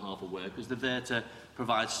level on behalf of workers. They're there to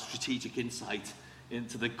provide strategic insight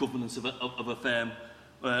into the governance of a firm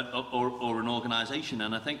or an organisation.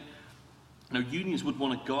 And I think unions would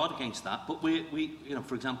want to guard against that. But we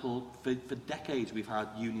for example, for decades we've had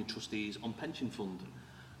union trustees on pension fund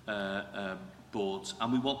boards,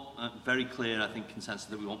 and we want very clear, I think, consensus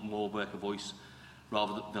that we want more worker voice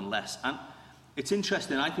rather than less. And it's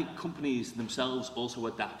interesting, I think companies themselves also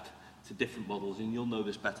adapt to different models, and you'll know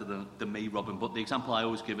this better than me, Robin, but the example I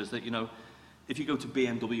always give is that, you know, if you go to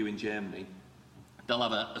BMW in Germany, they'll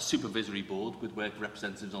have a supervisory board with work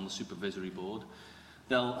representatives on the supervisory board.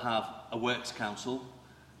 They'll have a works council.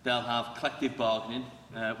 They'll have collective bargaining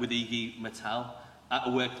with IG Metall at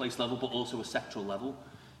a workplace level, but also a sectoral level.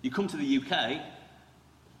 You come to the UK,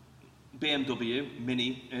 BMW,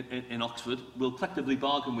 Mini in Oxford will collectively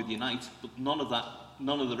bargain with Unite, but none of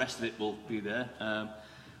the rest of it will be there.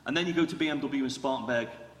 And then you go to BMW in Spartanburg,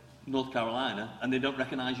 North Carolina, and they don't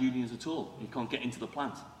recognise unions at all. You can't get into the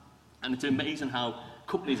plant. And it's amazing how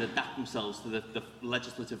companies adapt themselves to the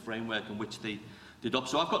legislative framework in which they adopt.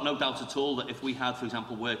 So I've got no doubt at all that if we had, for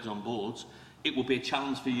example, workers on boards, it would be a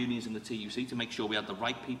challenge for unions in the TUC to make sure we had the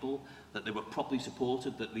right people, that they were properly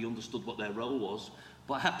supported, that they understood what their role was.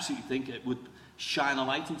 But I absolutely think it would shine a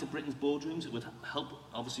light into Britain's boardrooms. It would help,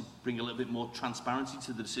 obviously, bring a little bit more transparency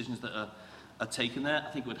to the decisions that are taken there.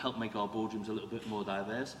 I think it would help make our boardrooms a little bit more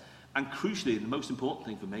diverse. And crucially, the most important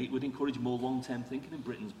thing for me, it would encourage more long-term thinking in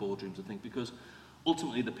Britain's boardrooms, I think, because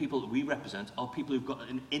ultimately the people that we represent are people who've got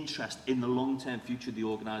an interest in the long-term future of the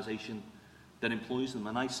organisation that employs them.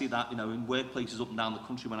 And I see that, you know, in workplaces up and down the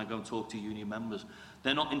country when I go and talk to union members.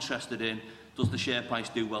 They're not interested in, does the share price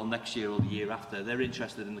do well next year or the year after? They're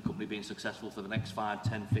interested in the company being successful for the next 5,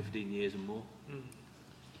 10, 15 years and more.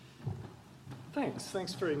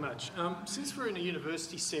 Thanks very much. Since we're in a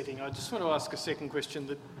university setting, I just want to ask a second question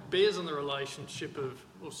that bears on the relationship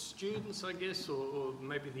of students, I guess, or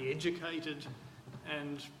maybe the educated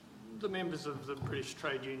and the members of the British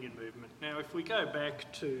trade union movement. Now, if we go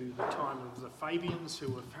back to the time of the Fabians,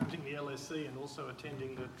 who were founding the LSE and also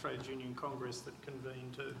attending the Trade Union Congress that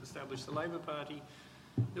convened to establish the Labor Party,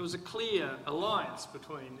 there was a clear alliance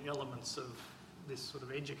between elements of this sort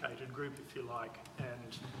of educated group, if you like,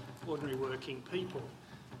 and ordinary working people.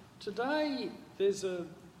 Today, there's a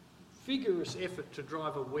vigorous effort to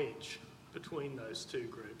drive a wedge between those two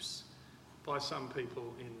groups by some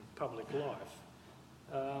people in public life,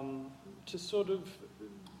 to sort of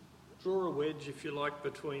draw a wedge, if you like,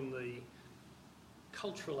 between the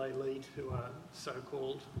cultural elite, who are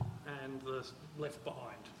so-called, and the left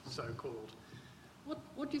behind, so-called.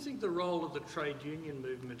 What do you think the role of the trade union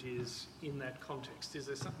movement is in that context? Is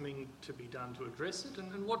there something to be done to address it?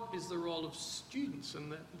 And what is the role of students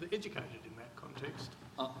and the educated in that context?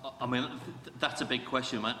 I mean, that's a big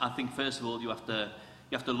question. I think, first of all, you have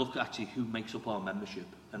to look at actually who makes up our membership.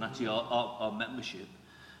 And actually our membership,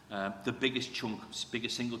 the biggest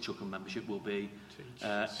single chunk of membership will be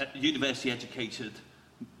university-educated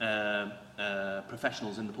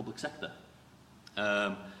professionals in the public sector.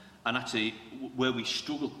 And actually, where we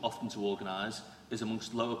struggle often to organise is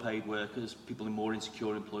amongst lower paid workers, people in more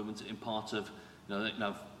insecure employment, in part of,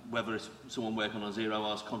 whether it's someone working on a 0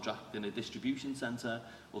 hours contract in a distribution centre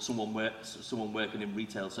or someone working in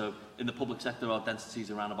retail. So in the public sector, our density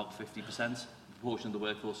is around about 50%. The proportion of the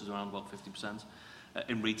workforce is around about 50%.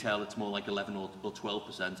 In retail, it's more like 11 or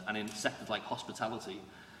 12%. And in sectors like hospitality,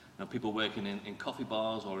 people working in coffee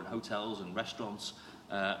bars or in hotels and restaurants,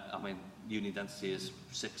 union density is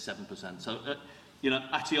 6-7%. So,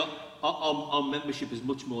 actually, our membership is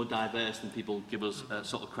much more diverse than people give us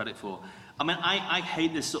sort of credit for. I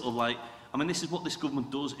hate this sort of this is what this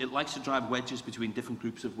government does. It likes to drive wedges between different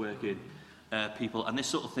groups of working people, and this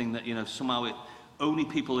sort of thing that, somehow only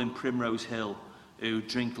people in Primrose Hill who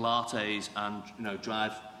drink lattes and,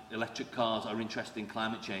 drive electric cars are interested in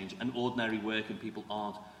climate change, and ordinary working people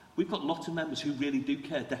aren't. We've got lots of members who really do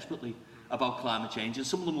care desperately about climate change, and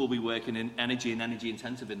some of them will be working in energy and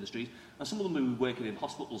energy-intensive industries, and some of them will be working in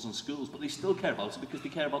hospitals and schools, but they still care about it because they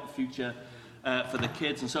care about the future for the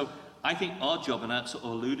kids. And so I think our job, and I sort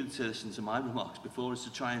of alluded to this in my remarks before, is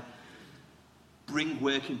to try and bring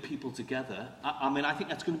working people together. I think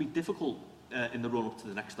that's going to be difficult in the run-up to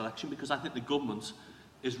the next election, because I think the government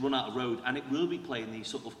is run out of road, and it will be playing these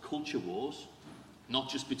sort of culture wars, not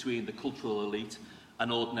just between the cultural elite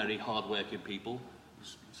and ordinary hard-working people,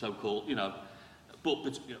 so-called,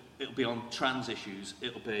 but it'll be on trans issues,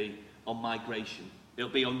 it'll be on migration, it'll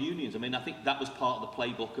be on unions. I think that was part of the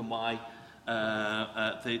playbook and why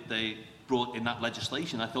they brought in that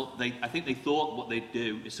legislation. I think they thought what they'd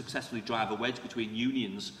do is successfully drive a wedge between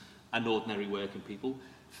unions and ordinary working people,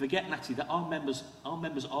 forgetting actually that our members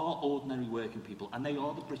are ordinary working people, and they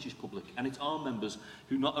are the British public, and it's our members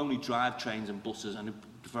who not only drive trains and buses and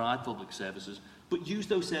provide public services, but use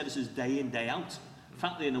those services day in, day out.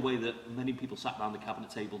 Frankly, in a way that many people sat around the cabinet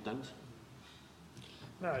table don't.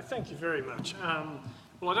 No, thank you very much.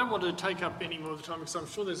 Well, I don't want to take up any more of the time because I'm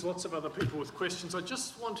sure there's lots of other people with questions. I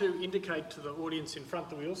just want to indicate to the audience in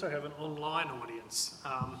front that we also have an online audience.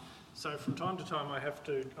 So from time to time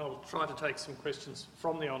I'll try to take some questions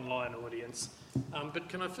from the online audience. But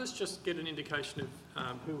can I first just get an indication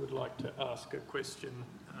of who would like to ask a question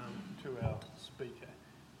to our speaker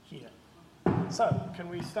here? So can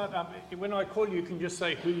we start? When I call you, can you just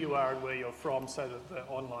say who you are and where you're from so that the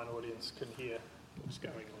online audience can hear what's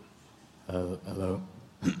going on? Hello.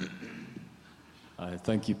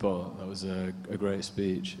 Thank you, Paul. That was a great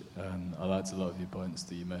speech, and I liked a lot of your points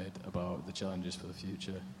that you made about the challenges for the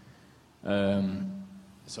future.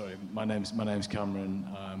 Sorry, my name's Cameron.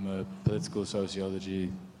 I'm a political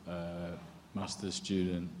sociology master's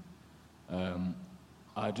student.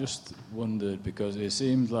 I just wondered, because it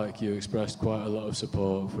seemed like you expressed quite a lot of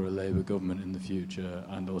support for a Labour government in the future,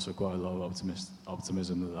 and also quite a lot of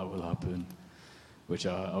optimism that will happen, which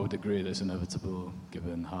I would agree that's inevitable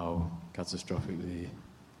given how catastrophically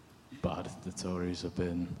bad the Tories have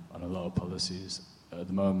been on a lot of policies at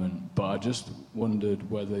the moment. But I just wondered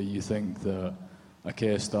whether you think that a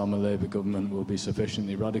Keir Starmer Labour government will be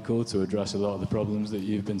sufficiently radical to address a lot of the problems that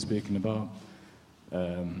you've been speaking about.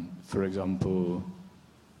 For example,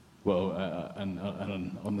 and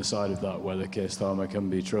on the side of that, whether Keir Starmer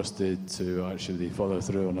can be trusted to actually follow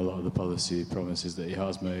through on a lot of the policy promises that he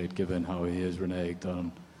has made, given how he has reneged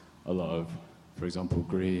on a lot of, for example,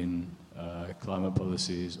 green climate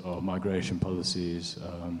policies or migration policies,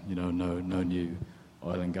 no new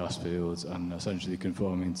oil and gas fields, and essentially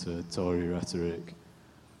conforming to Tory rhetoric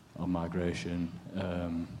on migration.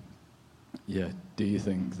 Do you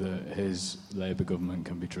think that his Labour government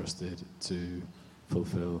can be trusted to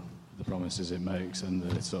fulfil the promises it makes and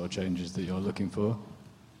the sort of changes that you're looking for?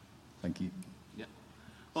 Thank you. Yeah.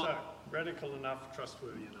 Well, so, radical enough,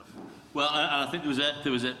 trustworthy enough. Well, I think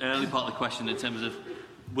there was an early part of the question in terms of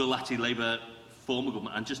will actually Labour form a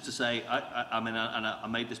government, and just to say, I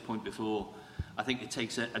made this point before. I think it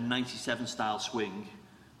takes a 97 style swing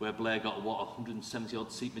where Blair got a 170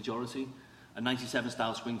 odd seat majority. A 97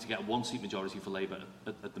 style swing to get a 1 seat majority for Labour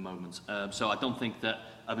at the moment. So I don't think that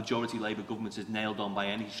a majority Labour government is nailed on by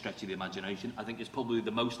any stretch of the imagination. I think it's probably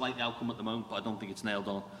the most likely outcome at the moment, but I don't think it's nailed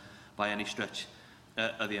on by any stretch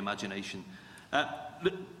of the imagination.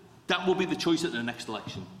 That will be the choice at the next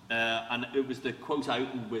election. And it was the quote I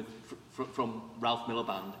opened with from Ralph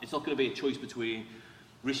Miliband. It's not going to be a choice between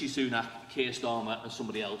Rishi Sunak, Keir Starmer and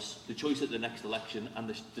somebody else. The choice at the next election and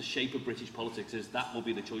the shape of British politics is that will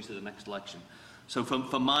be the choice at the next election. So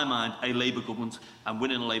from my mind, a Labour government and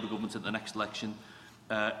winning a Labour government at the next election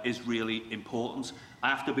is really important. I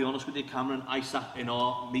have to be honest with you, Cameron, I sat in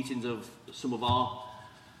our meetings of some of our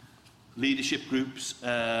leadership groups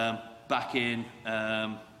back in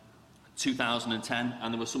 2010,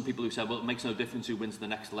 and there were some people who said, well, it makes no difference who wins the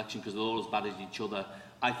next election because they're all as bad as each other.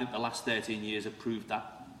 I think the last 13 years have proved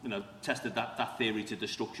that, tested that theory to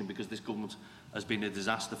destruction, because this government has been a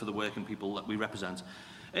disaster for the working people that we represent.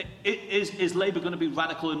 Is Labour going to be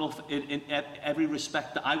radical enough in every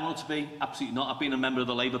respect that I want it to be? Absolutely not. I've been a member of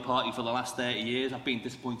the Labour Party for the last 30 years. I've been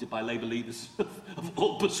disappointed by Labour leaders of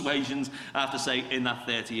all persuasions, I have to say, in that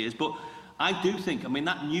 30 years. But I do think,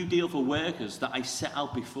 that New Deal for workers that I set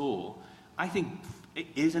out before, I think it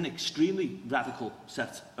is an extremely radical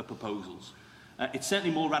set of proposals. It's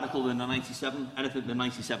certainly more radical than anything the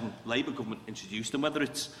 97 Labour government introduced, and whether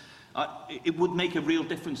it's it would make a real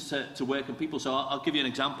difference to working people. So I'll give you an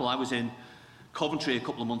example. I was in Coventry a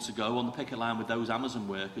couple of months ago on the picket line with those Amazon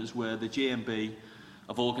workers, where the GMB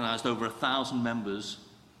have organised over 1,000 members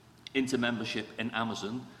into membership in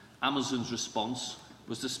Amazon. Amazon's response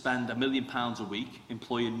was to spend £1 million a week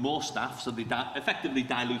employing more staff, so they effectively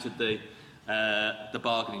diluted the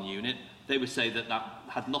bargaining unit. They would say that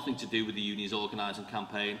had nothing to do with the union's organising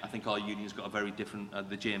campaign. I think our union's got a very different,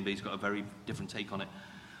 the GMB's got a very different take on it.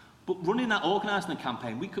 But running that organising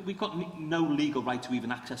campaign, we've got no legal right to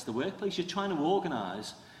even access the workplace. You're trying to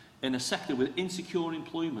organise in a sector with insecure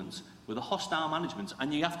employment, with a hostile management,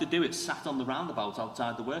 and you have to do it sat on the roundabout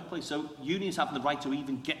outside the workplace. So unions having the right to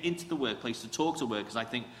even get into the workplace to talk to workers, I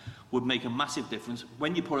think, would make a massive difference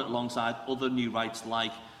when you put it alongside other new rights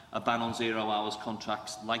like a ban on 0 hours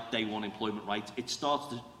contracts, like day one employment rights. It starts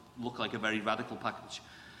to look like a very radical package,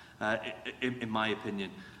 in my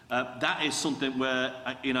opinion. That is something where,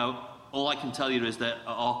 all I can tell you is that at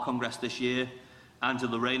our Congress this year,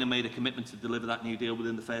 Angela Rayner made a commitment to deliver that New Deal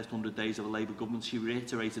within the first 100 days of a Labour government. She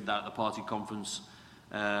reiterated that at the party conference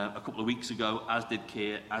a couple of weeks ago, as did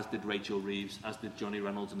Keir, as did Rachel Reeves, as did Johnny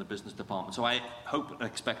Reynolds in the business department. So I hope and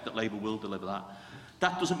expect that Labour will deliver that.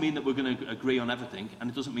 That doesn't mean that we're going to agree on everything, and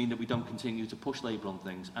it doesn't mean that we don't continue to push Labour on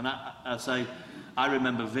things. And I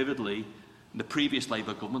remember vividly the previous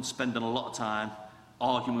Labour government spending a lot of time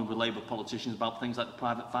arguing with Labour politicians about things like the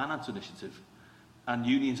Private Finance Initiative, and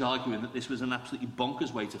unions arguing that this was an absolutely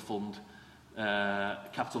bonkers way to fund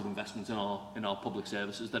capital investment in our public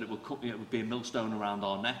services, that it would be a millstone around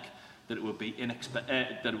our neck, that it would be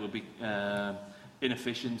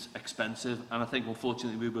inefficient, expensive, and I think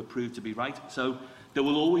unfortunately we were proved to be right. So there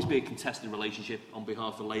will always be a contested relationship on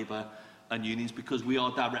behalf of Labour and unions, because we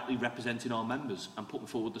are directly representing our members and putting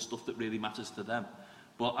forward the stuff that really matters to them.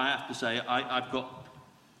 But I have to say, I've got,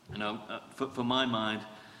 for my mind,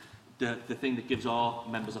 the thing that gives our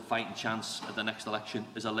members a fighting chance at the next election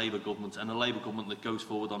is a Labour government, and a Labour government that goes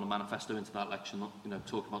forward on a manifesto into that election,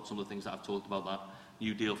 talk about some of the things that I've talked about, that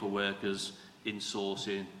New Deal for workers,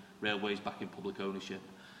 insourcing, railways back in public ownership.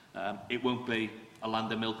 It won't be a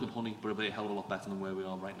land of milk and honey, but it'll be a hell of a lot better than where we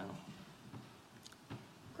are right now.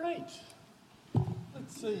 Great.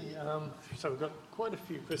 Let's see. So we've got quite a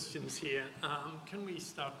few questions here. Can we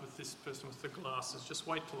start with this person with the glasses? Just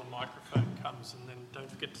wait till the microphone comes, and then don't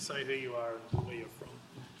forget to say who you are and where you're from.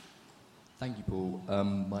 Thank you, Paul.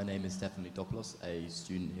 My name is Stephanie Dopoulos, a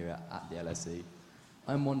student here at the LSE.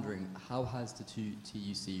 I'm wondering, how has the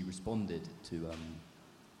TUC responded to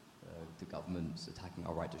the government's attacking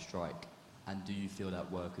our right to strike? And do you feel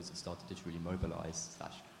that workers have started to truly mobilise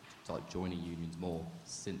 / start joining unions more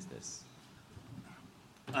since this?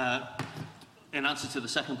 In answer to the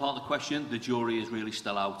second part of the question, the jury is really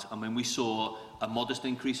still out. I mean, we saw a modest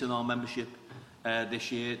increase in our membership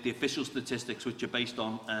this year. The official statistics, which are based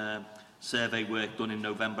on survey work done in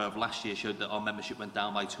November of last year, showed that our membership went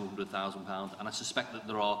down by £200,000, and I suspect that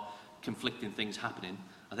there are conflicting things happening.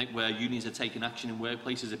 I think where unions are taking action in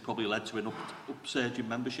workplaces, it probably led to an upsurge in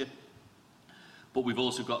membership. But we've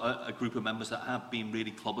also got a group of members that have been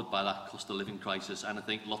really clobbered by that cost of living crisis, and I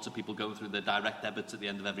think lots of people going through their direct debits at the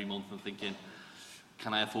end of every month and thinking,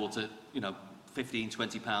 can I afford to, £15,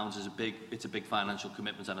 £20 is it's a big financial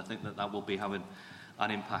commitment, and I think that will be having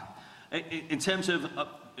an impact. In terms of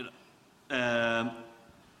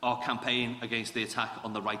our campaign against the attack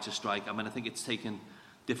on the right to strike, I mean, I think it's taken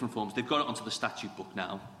different forms. They've got it onto the statute book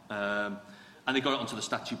now, and they got it onto the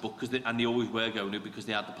statute book and they always were going to, because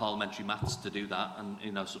they had the parliamentary maths to do that. And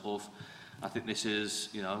I think this is,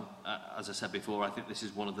 as I said before, I think this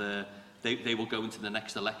is one of the. They will go into the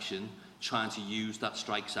next election trying to use that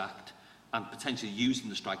Strikes Act and potentially using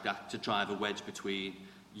the Strike Act to drive a wedge between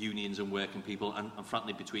unions and working people, and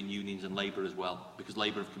frankly between unions and Labour as well, because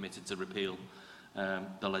Labour have committed to repeal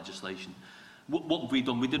the legislation. What have we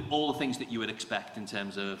done? We did all the things that you would expect in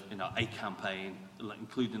terms of a campaign,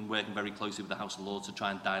 including working very closely with the House of Lords to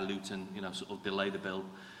try and dilute and delay the bill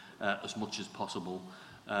as much as possible.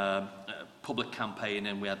 Public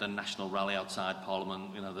campaigning, we had a national rally outside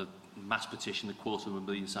Parliament, the mass petition, the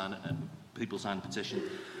 250,000 people signed a petition.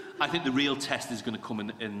 I think the real test is going to come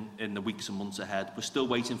in the weeks and months ahead. We're still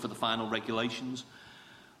waiting for the final regulations.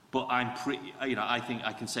 But I think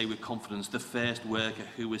I can say with confidence, the first worker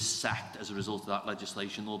who was sacked as a result of that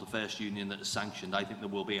legislation, or the first union that is sanctioned, I think there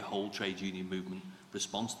will be a whole trade union movement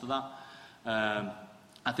response to that.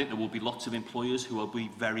 I think there will be lots of employers who will be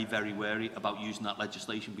very, very wary about using that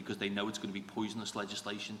legislation because they know it's going to be poisonous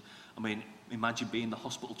legislation. I mean, imagine being the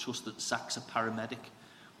hospital trust that sacks a paramedic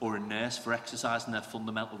or a nurse for exercising their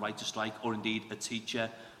fundamental right to strike, or indeed a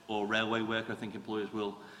teacher or a railway worker. I think employers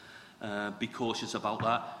will be cautious about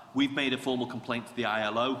that. We've made a formal complaint to the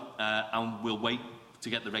ILO, and we'll wait to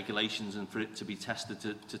get the regulations and for it to be tested,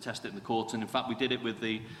 to test it in the courts. And in fact, we did it with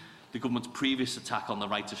the government's previous attack on the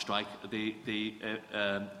right to strike. The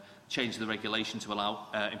change the regulation to allow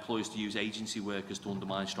employers to use agency workers to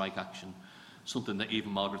undermine strike action, something that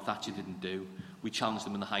even Margaret Thatcher didn't do. We challenged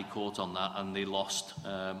them in the High Court on that, and they lost.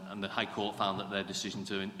 And the High Court found that their decision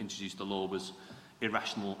to introduce the law was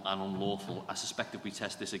irrational and unlawful. I suspect if we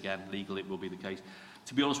test this again legally, it will be the case.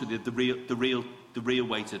 To be honest with you, the real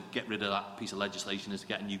way to get rid of that piece of legislation is to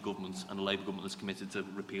get a new government, and a Labour government that's committed to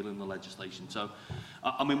repealing the legislation. So,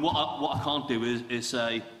 I mean, what I can't do is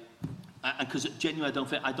say, and because genuinely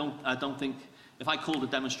I don't think if I called a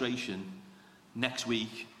demonstration next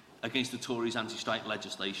week against the Tories' anti-strike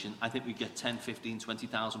legislation, I think we get 10, 15,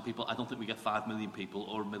 20,000 people. I don't think we get 5 million people,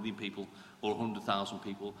 or 1 million people, or 100,000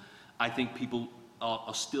 people. I think people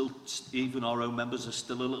are still, even our own members, are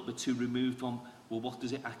still a little bit too removed from, well, what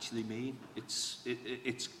does it actually mean? It's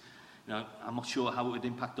I'm not sure how it would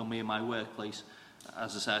impact on me in my workplace.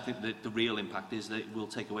 As I say, I think that the real impact is that it will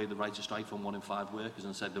take away the right to strike from 1 in 5 workers, and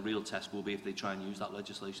I said the real test will be if they try and use that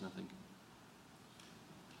legislation, I think.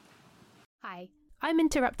 Hi, I'm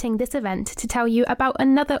interrupting this event to tell you about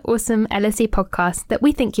another awesome LSE podcast that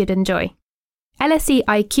we think you'd enjoy. LSE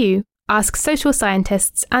IQ asks social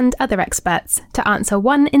scientists and other experts to answer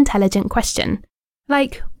one intelligent question,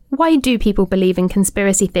 like, why do people believe in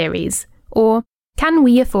conspiracy theories? Or, can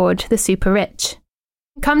we afford the super rich?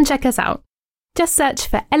 Come check us out. Just search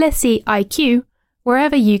for LSE IQ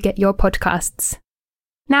wherever you get your podcasts.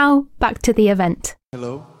 Now, back to the event.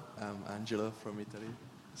 Hello, I'm Angelo from Italy.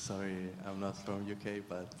 Sorry, I'm not from UK,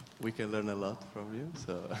 but we can learn a lot from you.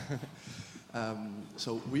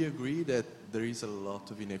 So we agree that there is a lot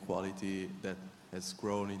of inequality that has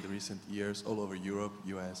grown in the recent years all over Europe,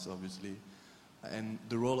 US obviously, and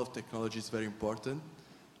the role of technology is very important.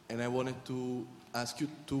 And I wanted to ask you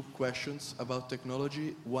two questions about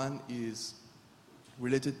technology. One is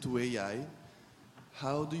related to AI.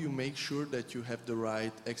 How do you make sure that you have the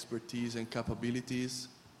right expertise and capabilities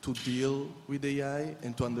to deal with AI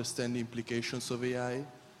and to understand the implications of AI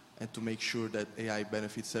and to make sure that AI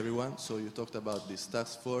benefits everyone? So you talked about this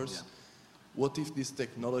task force. Yeah. What if these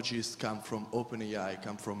technologies come from OpenAI,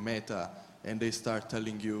 come from Meta, and they start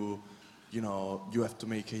telling you, you know, you have to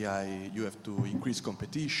make AI, you have to increase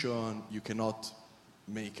competition, you cannot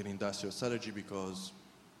make an industrial strategy because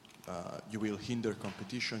you will hinder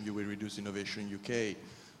competition, you will reduce innovation in UK.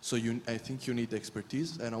 So I think you need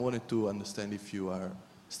expertise, and I wanted to understand if you are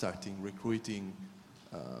starting recruiting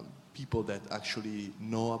people that actually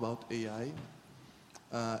know about AI.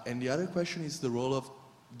 And the other question is the role of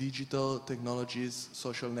digital technologies,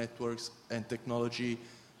 social networks, and technology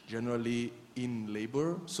generally in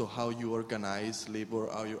labor. So how you organize labor,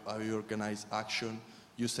 how you organize action.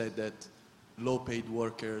 You said that low-paid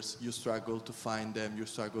workers, you struggle to find them, you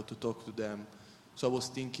struggle to talk to them. So I was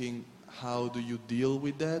thinking, how do you deal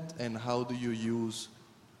with that, and how do you use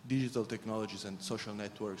digital technologies and social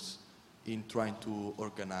networks in trying to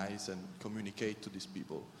organize and communicate to these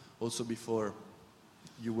people? Also before,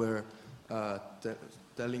 you were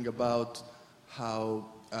telling about how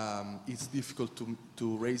it's difficult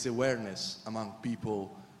to raise awareness among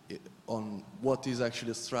people on what is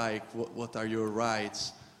actually a strike, what are your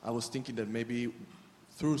rights. I was thinking that maybe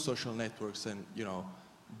through social networks and, you know,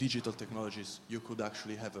 digital technologies, you could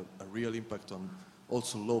actually have a real impact on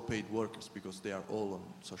also low-paid workers, because they are all on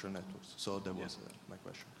social networks. So that was my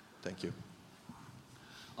question. Thank you.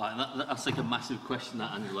 That's like a massive question,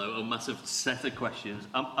 that, Angelo, a massive set of questions.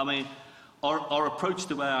 I mean, our approach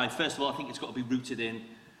to AI, first of all, I think it's got to be rooted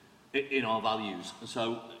in our values.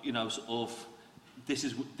 So, you know, sort of,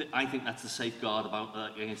 I think that's the safeguard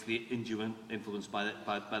about against the undue influence by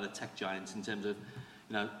the tech giants in terms of,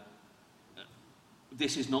 you know,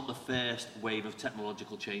 this is not the first wave of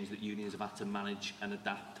technological change that unions have had to manage and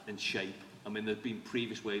adapt and shape. I mean, there have been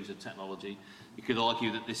previous waves of technology. You could argue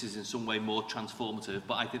that this is in some way more transformative,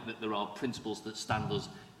 but I think that there are principles that stand us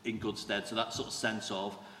in good stead. So that sort of sense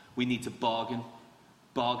of we need to bargain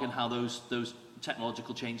how those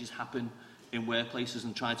technological changes happen in workplaces,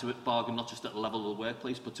 and try to bargain not just at the level of the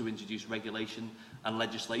workplace, but to introduce regulation and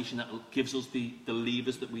legislation that gives us the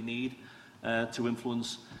levers that we need to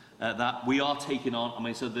influence that. We are taking on, I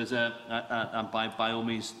mean, so there's by all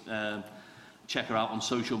means, check her out on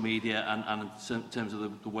social media, and in terms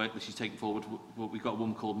of the work that she's taking forward, we've got a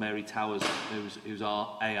woman called Mary Towers, who's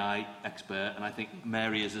our AI expert, and I think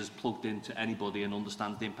Mary is as plugged into anybody and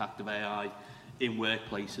understands the impact of AI in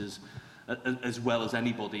workplaces as well as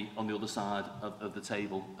anybody on the other side of the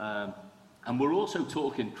table. And we're also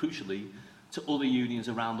talking, crucially, to other unions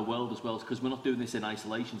around the world as well, because we're not doing this in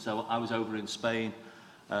isolation. So I was over in Spain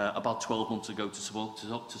about 12 months ago to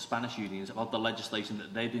talk to Spanish unions about the legislation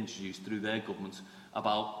that they've introduced through their government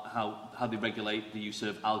about how they regulate the use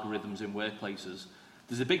of algorithms in workplaces.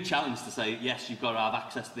 There's a big challenge to say, yes, you've got to have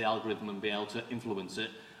access to the algorithm and be able to influence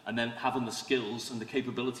it, and then having the skills and the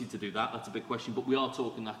capability to do that, that's a big question. But we are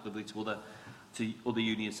talking actively to other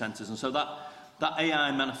union centres. And so that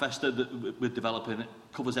AI manifesto that we're developing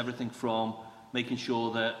covers everything from making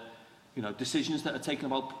sure that, you know, decisions that are taken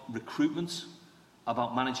about recruitment,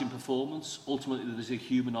 about managing performance, ultimately there's a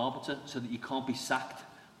human arbiter, so that you can't be sacked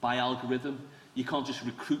by algorithm. You can't just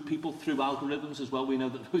recruit people through algorithms as well. We know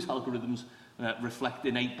that those algorithms reflect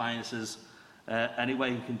innate biases anyway,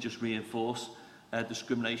 and can just reinforce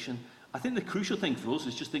discrimination. I think the crucial thing for us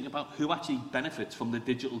is just thinking about who actually benefits from the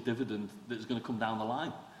digital dividend that is going to come down the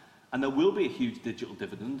line. And there will be a huge digital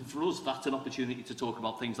dividend. For us, that's an opportunity to talk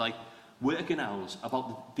about things like working hours,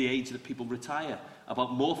 about the age that people retire,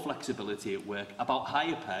 about more flexibility at work, about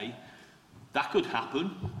higher pay. That could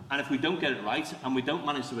happen, and if we don't get it right and we don't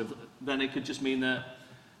manage to, then it could just mean that,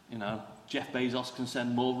 you know, Jeff Bezos can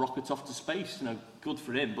send more rockets off to space. You know, good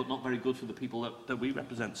for him, but not very good for the people that we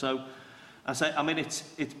represent. So I mean, it's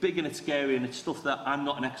big and it's scary, and it's stuff that I'm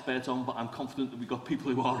not an expert on, but I'm confident that we've got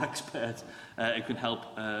people who are experts who can help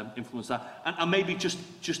influence that. And maybe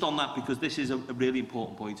just on that, because this is a really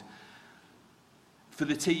important point. For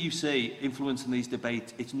the TUC, influencing these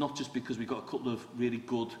debates, it's not just because we've got a couple of really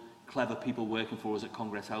good, clever people working for us at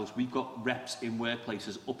Congress House. We've got reps in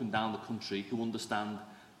workplaces up and down the country who understand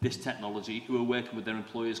this technology, who are working with their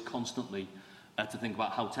employers constantly to think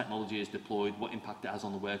about how technology is deployed, what impact it has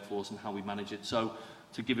on the workforce and how we manage it. So,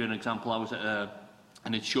 to give you an example, I was at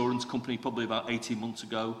an insurance company probably about 18 months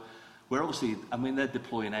ago, where obviously, I mean, they're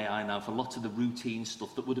deploying AI now for lots of the routine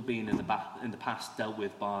stuff that would have been in the past dealt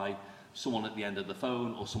with by someone at the end of the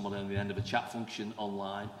phone or someone at the end of a chat function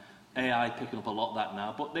online. AI picking up a lot of that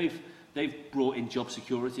now, but they've brought in job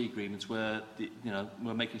security agreements where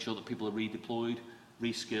we're making sure that people are redeployed,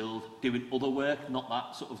 reskilled, doing other work, not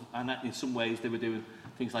that sort of, and in some ways they were doing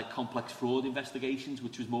things like complex fraud investigations,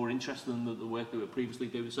 which was more interesting than the work they were previously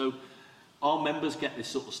doing. So our members get this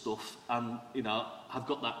sort of stuff and, have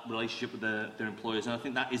got that relationship with their employers, and I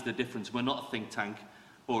think that is the difference. We're not a think tank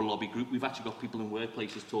or a lobby group. We've actually got people in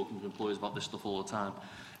workplaces talking to employers about this stuff all the time.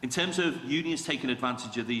 In terms of unions taking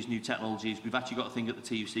advantage of these new technologies, we've actually got a thing at the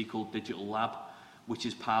TUC called Digital Lab, which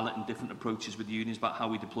is piloting different approaches with unions about how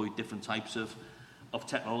we deploy different types of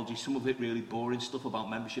technology. Some of it really boring stuff about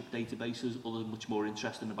membership databases, others much more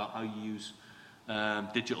interesting about how you use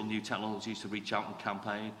digital new technologies to reach out and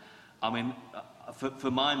campaign. I mean,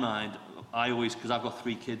 for my mind, I always, because I've got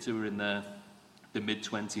 3 kids who are in the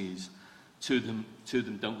mid-20s, two of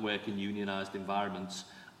them don't work in unionised environments,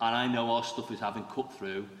 and I know our stuff is having cut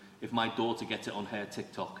through. If my daughter gets it on her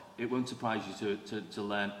TikTok, it won't surprise you to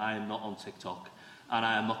learn I am not on TikTok, and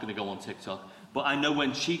I am not going to go on TikTok. But I know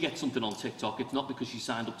when she gets something on TikTok, it's not because she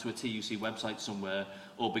signed up to a TUC website somewhere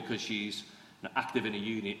or because she's active in a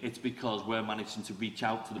union. It's because we're managing to reach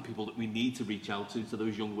out to the people that we need to reach out to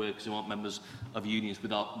those young workers who aren't members of unions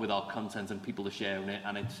with our content, and people are sharing it.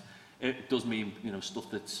 And it does mean stuff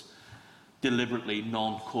that's deliberately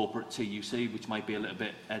non-corporate TUC, which might be a little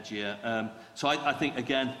bit edgier. So I think,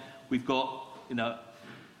 again, we've got,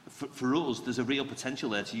 for us, there's a real potential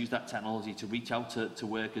there to use that technology to reach out to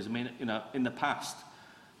workers. I mean, in the past,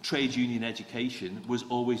 trade union education was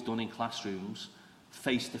always done in classrooms,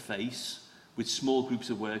 face-to-face, with small groups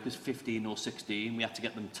of workers, 15 or 16. We had to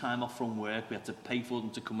get them time off from work. We had to pay for them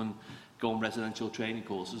to come and go on residential training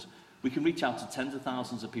courses. We can reach out to tens of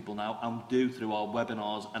thousands of people now and do through our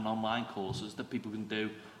webinars and online courses that people can do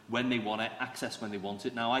when they want it, access when they want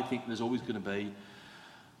it. Now, I think there's always going to be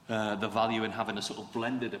the value in having a sort of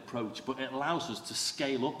blended approach, but it allows us to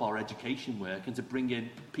scale up our education work and to bring in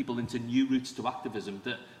people into new routes to activism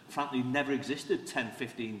that frankly never existed 10,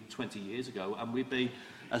 15, 20 years ago. And we'd be,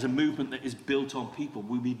 as a movement that is built on people,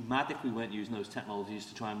 we'd be mad if we weren't using those technologies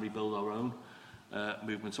to try and rebuild our own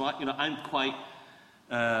movement. So I'm quite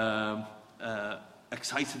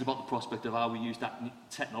excited about the prospect of how we use that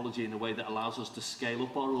technology in a way that allows us to scale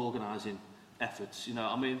up our organising efforts.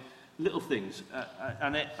 I mean, little things,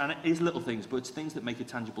 and it is little things, but it's things that make a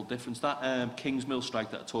tangible difference. That Kingsmill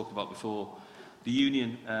strike that I talked about before, the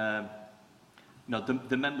union,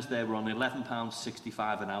 the members there were on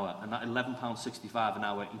 £11.65 an hour, and that £11.65 an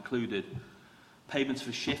hour included payments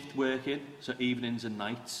for shift working, so evenings and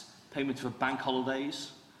nights, payments for bank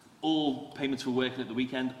holidays, all payments for working at the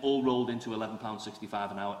weekend, all rolled into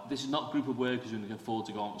 £11.65 an hour. This is not a group of workers who can afford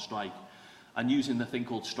to go out and strike. And using the thing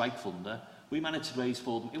called Strike Funder, we managed to raise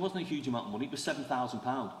for them, it wasn't a huge amount of money, it was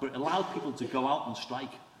 £7,000, but it allowed people to go out and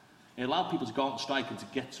strike. It allowed people to go out and strike and to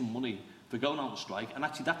get some money for going out and strike, and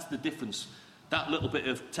actually that's the difference. That little bit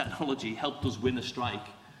of technology helped us win a strike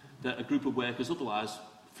that a group of workers otherwise,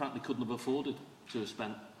 frankly, couldn't have afforded to have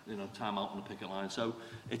spent time out on the picket line. So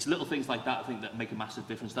it's little things like that, I think, that make a massive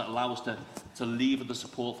difference, that allow us to lever the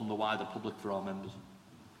support from the wider public for our members.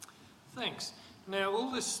 Thanks. Now, all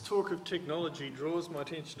this talk of technology draws my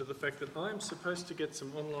attention to the fact that I'm supposed to get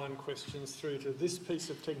some online questions through to this piece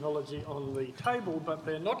of technology on the table, but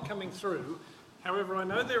they're not coming through. However, I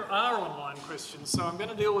know there are online questions, so I'm going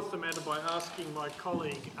to deal with the matter by asking my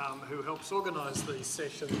colleague who helps organise these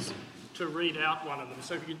sessions to read out one of them.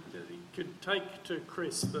 So if you could take to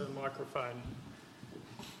Chris the microphone.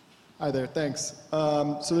 Hi there, thanks.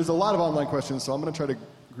 So there's a lot of online questions, so I'm going to try to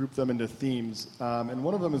group them into themes. And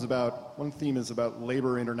one theme is about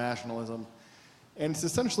labor internationalism. And it's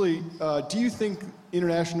essentially, do you think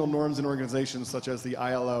international norms and organizations such as the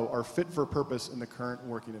ILO are fit for purpose in the current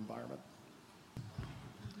working environment?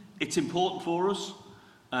 It's important for us.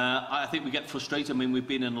 I think we get frustrated. I mean, we've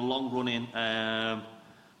been in a long-running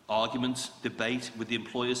debate with the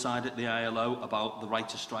employer side at the ILO about the right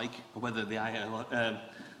to strike, or whether the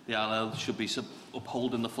the ILO should be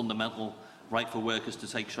upholding the fundamental right for workers to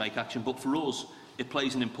take strike action. But for us, it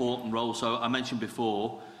plays an important role. So I mentioned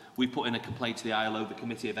before, we put in a complaint to the ILO, the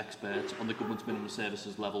Committee of Experts, on the government's minimum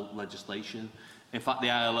services level legislation. In fact, the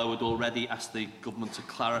ILO had already asked the government to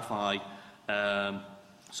clarify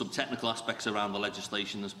some technical aspects around the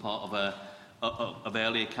legislation as part of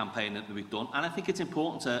earlier campaign that we've done. And I think it's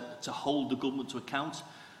important to hold the government to account.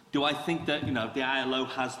 Do I think that the ILO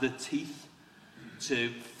has the teeth to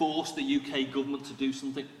force the UK government to do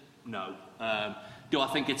something? No. Do I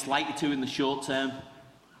think it's likely to in the short term?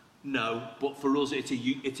 No. But for us, it's a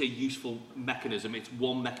useful mechanism. It's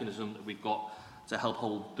one mechanism that we've got to help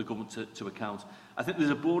hold the government to account. I think there's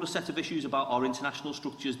a broader set of issues about our international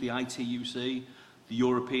structures, the ITUC, the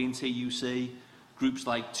European TUC, groups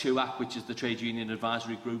like TUAC, which is the Trade Union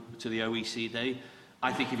Advisory Group to the OECD.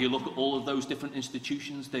 I think if you look at all of those different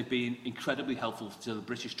institutions, they've been incredibly helpful to the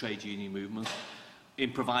British trade union movement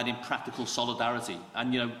in providing practical solidarity.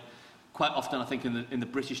 And, quite often I think in the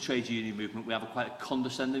British trade union movement, we have quite a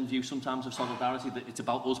condescending view sometimes of solidarity, that it's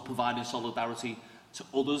about us providing solidarity to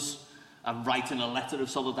others and writing a letter of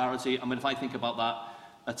solidarity. I mean, if I think about that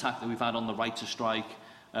attack that we've had on the right to strike,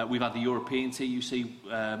 we've had the European TUC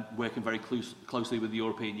working very closely with the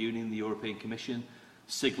European Union, the European Commission,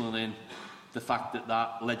 signalling the fact that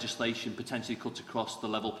that legislation potentially cuts across the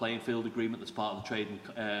level playing field agreement that's part of the trade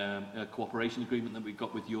and cooperation agreement that we've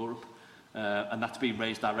got with Europe. And that's been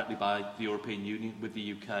raised directly by the European Union with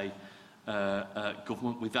the UK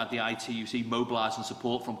government. We've had the ITUC mobilising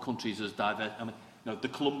support from countries as diverse. I mean, the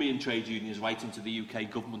Colombian trade union is writing to the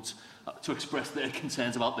UK government to express their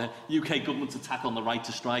concerns about the UK government's attack on the right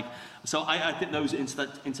to strike. So I think those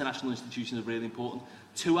international institutions are really important.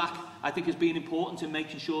 TUAC, I think, has been important in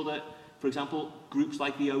making sure that, for example, groups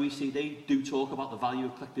like the OECD do talk about the value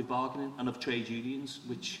of collective bargaining and of trade unions,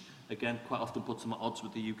 which, again, quite often puts them at odds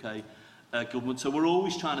with the UK government. So we're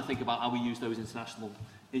always trying to think about how we use those international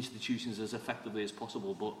institutions as effectively as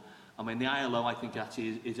possible. But, I mean, the ILO, I think,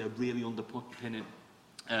 actually is a really underpinning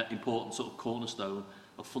important sort of cornerstone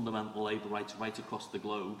of fundamental labour rights right across the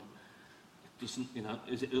globe. It doesn't,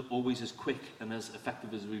 is it always as quick and as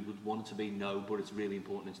effective as we would want it to be? No, but it's a really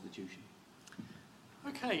important institution.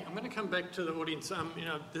 Okay, I'm going to come back to the audience.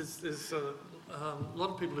 There's a lot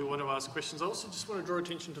of people who want to ask questions. I also just want to draw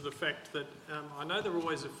attention to the fact that I know there are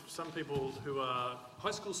always some people who are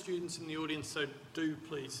high school students in the audience, so do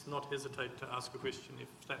please not hesitate to ask a question if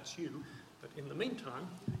that's you. But in the meantime,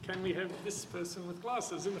 can we have this person with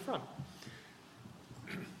glasses in the front?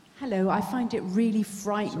 Hello, I find it really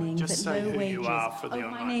frightening that low wages... You are for the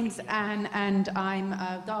my name's Anne and I'm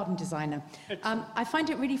a garden designer. I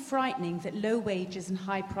find it really frightening that low wages and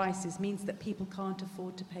high prices means that people can't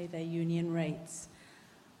afford to pay their union rates.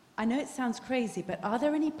 I know it sounds crazy, but are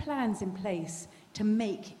there any plans in place to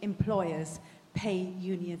make employers pay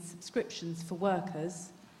union subscriptions for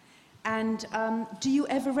workers? And do you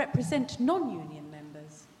ever represent non-union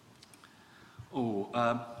members?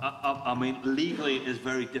 I mean, legally it is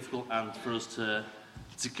very difficult, and for us to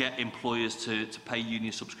get employers to pay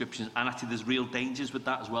union subscriptions, and actually there's real dangers with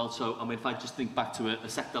that as well. So, I mean, if I just think back to a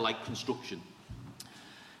sector like construction,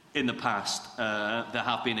 in the past there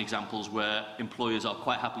have been examples where employers are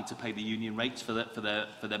quite happy to pay the union rates for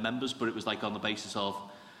their members, but it was like on the basis of,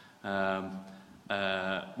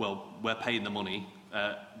 well, we're paying the money,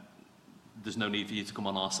 there's no need for you to come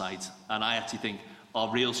on our site. And I actually think our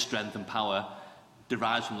real strength and power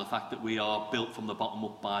derives from the fact that we are built from the bottom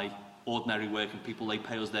up by ordinary working people. They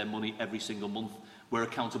pay us their money every single month. We're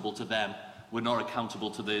accountable to them. We're not accountable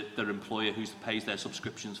to their employer who pays their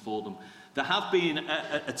subscriptions for them. There have been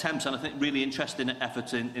attempts, and I think really interesting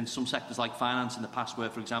efforts in some sectors like finance in the past where,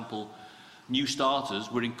 for example, new starters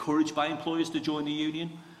were encouraged by employers to join the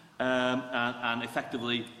union, and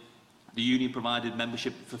effectively the union provided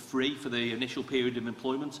membership for free for the initial period of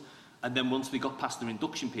employment. And then once they got past their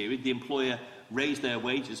induction period, the employer raised their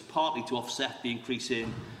wages, partly to offset the increase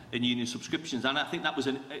in union subscriptions. And I think that was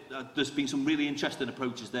there's been some really interesting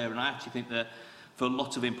approaches there. And I actually think that for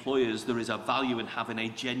lots of employers, there is a value in having a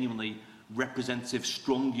genuinely representative,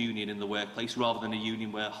 strong union in the workplace, rather than a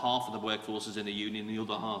union where half of the workforce is in a union and the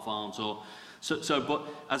other half aren't. But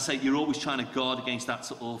as I say, you're always trying to guard against that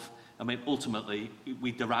sort of... I mean, ultimately,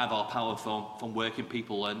 we derive our power from working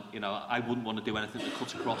people, and, I wouldn't want to do anything that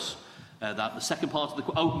cuts across that. The second part of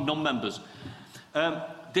the... non-members.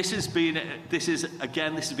 This has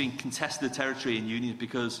been contested territory in unions,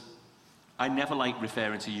 because I never like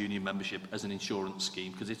referring to union membership as an insurance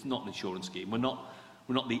scheme, because it's not an insurance scheme. We're not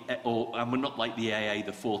like the AA,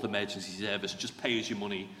 the fourth emergency service. Just pay us your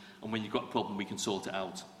money, and when you've got a problem, we can sort it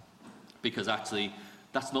out. Because actually,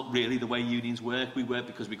 That's not really the way unions work. We work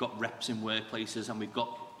because we've got reps in workplaces and we've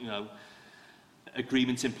got, you know,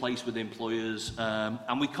 agreements in place with employers,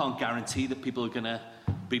 and we can't guarantee that people are going to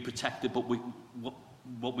be protected, but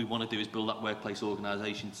what we want to do is build that workplace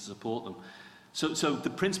organisation to support them. So the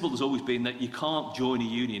principle has always been that you can't join a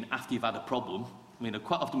union after you've had a problem. I mean,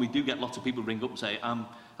 quite often we do get lots of people ring up and say,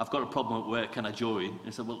 I've got a problem at work, can I join? And I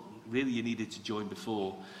said, well, really you needed to join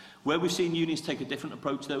before. Where we've seen unions take a different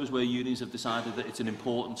approach, though, is where unions have decided that it's an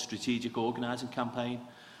important strategic organising campaign.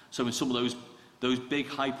 So in some of those big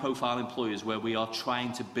high-profile employers where we are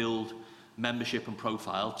trying to build membership and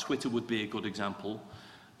profile, Twitter would be a good example.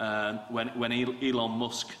 When Elon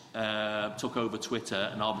Musk took over Twitter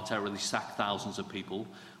and arbitrarily sacked thousands of people,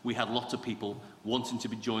 we had lots of people wanting to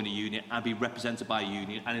join a union and be represented by a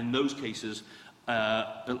union. And in those cases,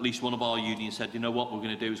 at least one of our unions said, you know what we're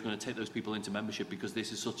going to do is going to take those people into membership because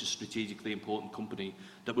this is such a strategically important company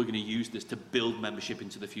that we're going to use this to build membership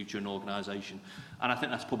into the future in organisation. And I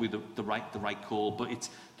think that's probably the right call. But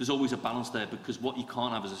there's always a balance there, because what you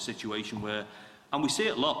can't have is a situation where, and we see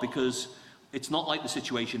it a lot because it's not like the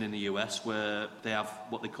situation in the US where they have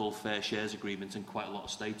what they call fair shares agreements in quite a lot of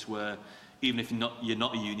states, where even if you're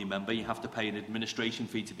not a union member, you have to pay an administration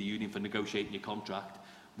fee to the union for negotiating your contract.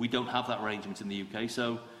 We don't have that arrangement in the UK.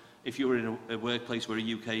 So if you're in a workplace where a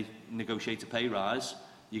UK negotiates a pay rise,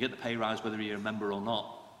 you get the pay rise whether you're a member or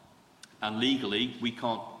not. And legally, we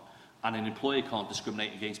can't, and an employer can't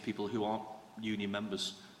discriminate against people who aren't union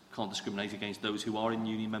members, can't discriminate against those who are in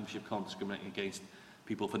union membership, can't discriminate against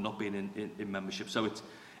people for not being in membership. So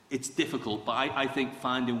it's difficult, but I think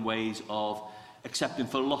finding ways of accepting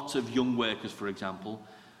for lots of young workers, for example,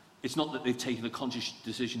 it's not that they've taken a conscious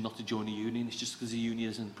decision not to join a union, it's just because the union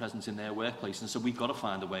isn't present in their workplace. And so we've got to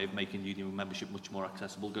find a way of making union membership much more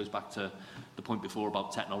accessible. It goes back to the point before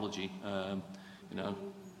about technology, you know.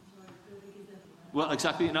 Well,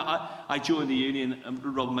 exactly. You know, I joined the union, and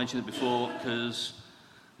Rob mentioned it before, because,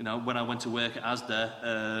 you know, when I went to work at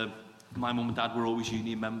Asda, my mum and dad were always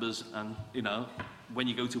union members, and, you know, when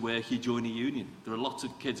you go to work, you join a union. There are lots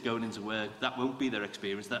of kids going into work. That won't be their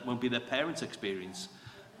experience. That won't be their parents' experience.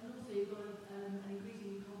 And also, you've got an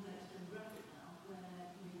increasingly complex demographic now, where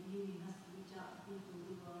the union has to reach out to people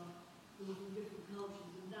who are from different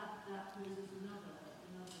cultures, and that poses another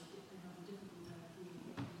difficult way of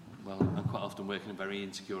communicating. Well, I'm quite often working in very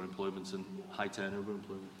insecure employments and high turnover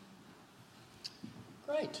employment.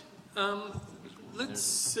 Great. Let's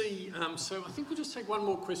see. So I think we'll just take one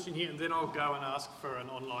more question here, and then I'll go and ask for an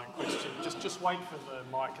online question. Just wait for the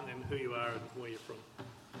mic, and then who you are and where you're from.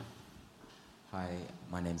 Hi,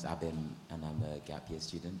 my name's Abim, and I'm a gap year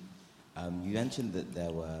student. You mentioned that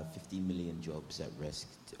there were 50 million jobs at risk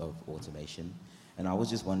of automation, and I was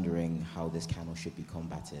just wondering how this can or should be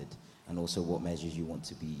combated, and also what measures you want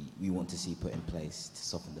to see put in place to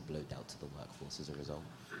soften the blow dealt to the workforce as a result.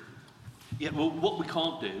 Yeah, well, what we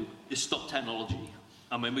can't do is stop technology.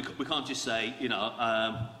 I mean, we can't just say, you know,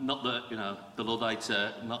 not that, you know, the Luddites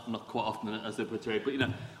are not quite often as they're portrayed, but, you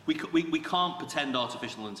know, we can't pretend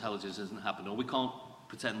artificial intelligence isn't happening, or we can't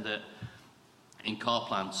pretend that in car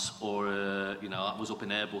plants, or, you know, I was up in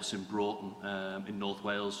Airbus in Broughton in North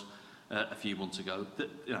Wales a few months ago, that,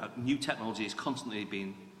 you know, new technology is constantly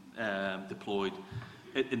being deployed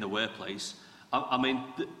in the workplace. I mean,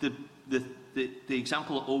 the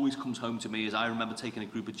example that always comes home to me is I remember taking a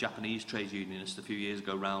group of Japanese trade unionists a few years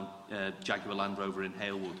ago around Jaguar Land Rover in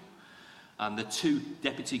Halewood. And the two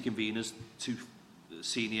deputy conveners, two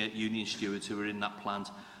senior union stewards who were in that plant,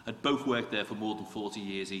 had both worked there for more than 40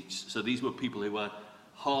 years each. So these were people who were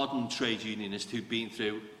hardened trade unionists who'd been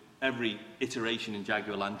through every iteration in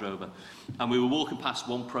Jaguar Land Rover. And we were walking past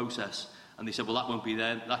one process, and they said, well, that won't be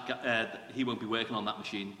there. He won't be working on that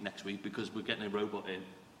machine next week because we're getting a robot in,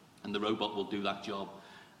 and the robot will do that job.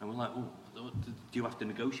 And we're like, oh, do you have to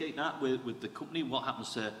negotiate that with the company? What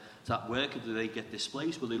happens to that worker? Do they get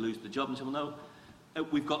displaced? Will they lose the job? And say, well, no,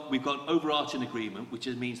 we've got an overarching agreement, which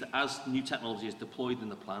means that as new technology is deployed in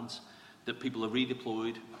the plants, that people are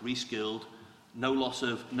redeployed, reskilled, no loss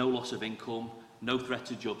of income, no threat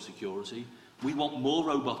to job security. We want more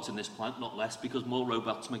robots in this plant, not less, because more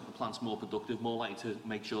robots make the plants more productive, more likely to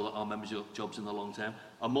make sure that our members' jobs in the long term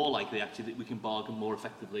are more likely actually that we can bargain more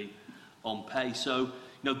effectively on pay. So, you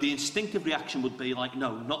know, the instinctive reaction would be like,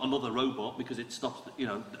 no, not another robot, because it stops, you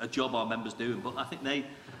know, a job our members doing. But I think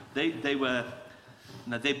they were,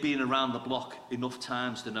 you know, they've been around the block enough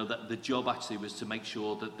times to know that the job actually was to make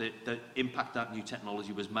sure that the impact that new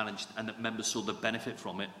technology was managed and that members saw the benefit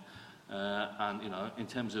from it. And, you know, in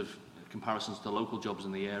terms of comparisons to local jobs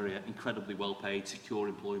in the area, incredibly well paid, secure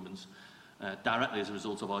employments. directly as a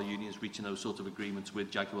result of our unions reaching those sort of agreements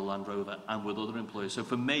with Jaguar Land Rover and with other employers. So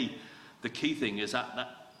for me, the key thing is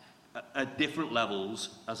that at different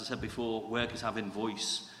levels, as I said before, workers having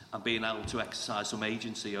voice and being able to exercise some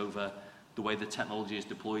agency over the way the technology is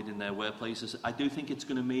deployed in their workplaces. I do think it's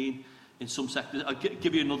going to mean in some sectors. I'll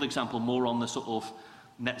give you another example more on the sort of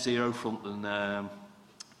net zero front than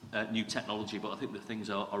new technology, but I think the things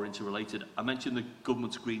are interrelated. I mentioned the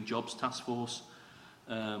government's Green Jobs Task Force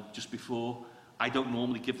just before. I don't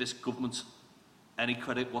normally give this government any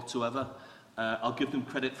credit whatsoever. I'll give them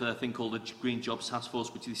credit for a thing called the Green Jobs Task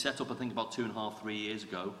Force, which they set up, I think, about 2.5, 3 years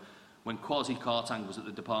ago, when Kwasi Kwarteng was at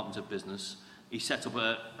the Department of Business. He set up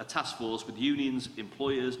a task force with unions,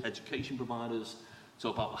 employers, education providers, to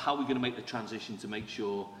talk about how we're going to make the transition to make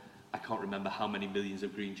sure, I can't remember how many millions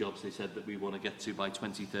of green jobs they said that we want to get to by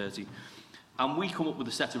 2030. And we come up with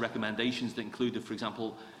a set of recommendations that included, for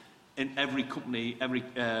example, in every company, every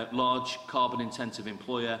large carbon-intensive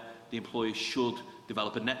employer, the employer should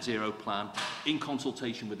develop a net zero plan in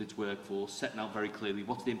consultation with its workforce, setting out very clearly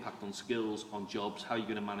what's the impact on skills, on jobs, how you're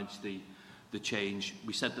going to manage the change.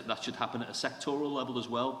 We said that that should happen at a sectoral level as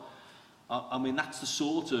well. I mean, that's the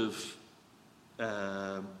sort of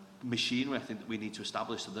machinery, I think, that we need to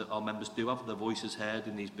establish so that our members do have their voices heard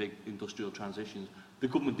in these big industrial transitions. The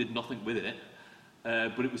government did nothing with it,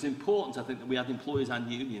 but it was important, I think, that we had employers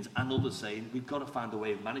and unions and others saying, we've got to find a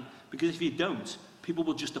way of managing, because if you don't, people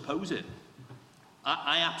will just oppose it.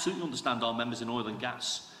 I absolutely understand our members in oil and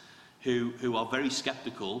gas who are very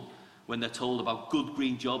sceptical when they're told about good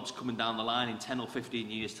green jobs coming down the line in 10 or 15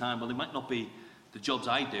 years' time. Well, they might not be the jobs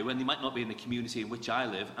I do, and they might not be in the community in which I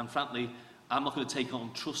live, and frankly, I'm not going to take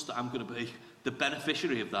on trust that I'm going to be the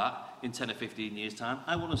beneficiary of that in 10 or 15 years' time.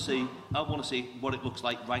 I want to see what it looks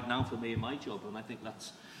like right now for me in my job, and I think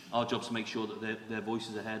that's our job to make sure that their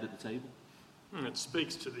voices are heard at the table. It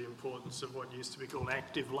speaks to the importance of what used to be called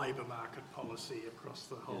active labour market policy across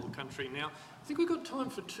the whole country. Now, I think we've got time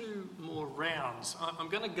for 2 more rounds. I'm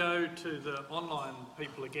going to go to the online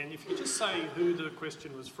people again. If you just say who the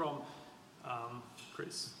question was from,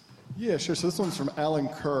 Chris. Yeah, sure. So this one's from Alan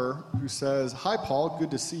Kerr, who says, "Hi, Paul.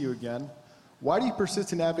 Good to see you again. Why do you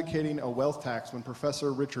persist in advocating a wealth tax when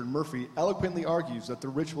Professor Richard Murphy eloquently argues that the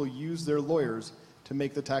rich will use their lawyers to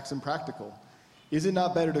make the tax impractical? Is it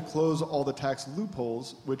not better to close all the tax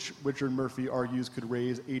loopholes, which Richard Murphy argues could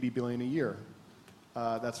raise $80 billion a year?"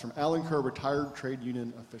 That's from Alan Kerr, retired trade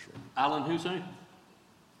union official. Alan who, sorry?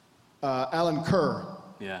 Alan Kerr.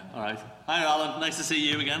 Yeah, all right. Hi, Alan. Nice to see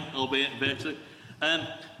you again, albeit virtually.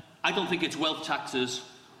 I don't think it's wealth taxes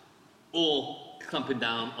or clamping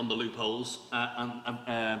down on the loopholes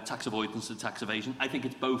and tax avoidance and tax evasion. I think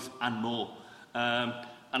it's both and more. And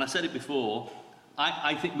I said it before,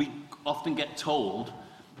 I think we often get told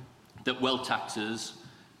that wealth taxes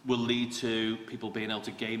will lead to people being able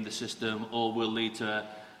to game the system or will lead to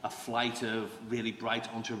a flight of really bright,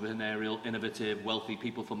 entrepreneurial, innovative, wealthy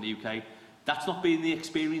people from the UK. That's not been the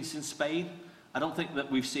experience in Spain. I don't think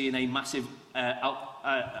that we've seen a massive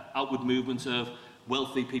outward movement of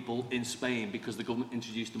wealthy people in Spain because the government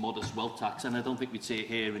introduced a modest wealth tax, and I don't think we'd see it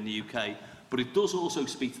here in the UK. But it does also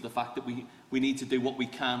speak to the fact that we need to do what we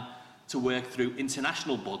can to work through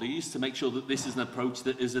international bodies to make sure that this is an approach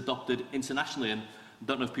that is adopted internationally. And I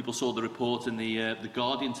don't know if people saw the report in the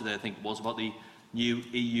Guardian today, I think it was, about the new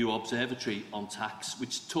EU Observatory on tax,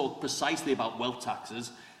 which talked precisely about wealth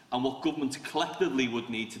taxes and what governments collectively would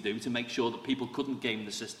need to do to make sure that people couldn't game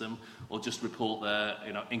the system or just report their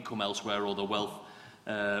income elsewhere or their wealth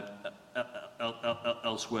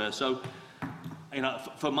elsewhere. So,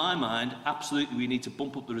 for my mind, absolutely we need to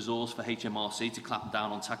bump up the resource for HMRC to clamp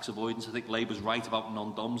down on tax avoidance. I think Labour's right about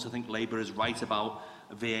non-doms. I think Labour is right about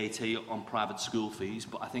VAT on private school fees,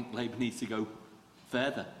 but I think Labour needs to go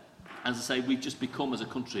further. As I say, we've just become, as a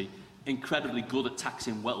country, incredibly good at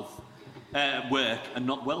taxing wealth. Work and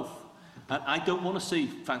not wealth. And I don't want to see,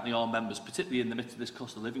 frankly, our members, particularly in the midst of this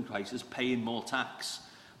cost of living crisis, paying more tax.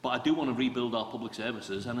 But I do want to rebuild our public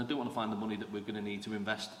services, and I do want to find the money that we're going to need to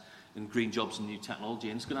invest in green jobs and new technology,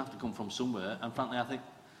 and it's going to have to come from somewhere. And frankly, I think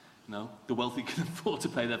the wealthy can afford to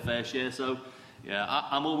pay their fair share. So, yeah,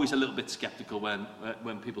 I'm always a little bit sceptical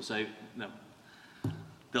when people say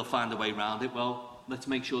they'll find a way around it. Well, let's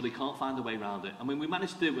make sure they can't find a way around it. I mean, we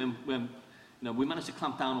managed to do it when we managed to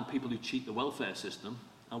clamp down on people who cheat the welfare system.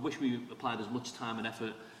 I wish we applied as much time and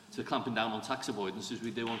effort to clamping down on tax avoidance as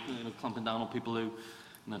we do on clamping down on people who,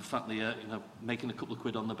 frankly, making a couple of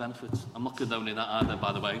quid on the benefits. I'm not condoning that either,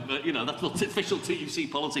 by the way. But that's not official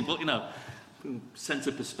TUC policy. But sense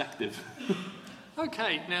of perspective.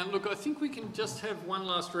 Okay, now look, I think we can just have one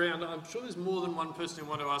last round. I'm sure there's more than one person who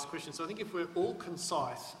want to ask questions, so I think if we're all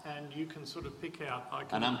concise and you can sort of pick out...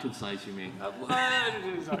 And I'm concise, you mean?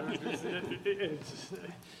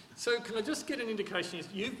 So can I just get an indication?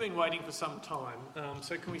 You've been waiting for some time,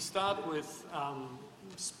 so can we start with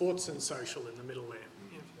sports and social in the middle there?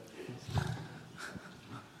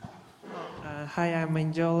 Hi, I'm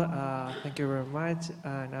Angel. Thank you very much.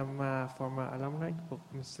 And I'm a former alumni,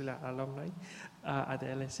 I'm still an alumni at the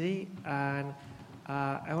LSE. And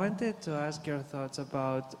I wanted to ask your thoughts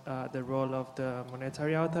about the role of the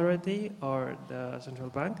monetary authority or the central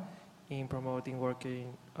bank in promoting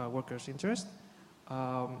workers' interest.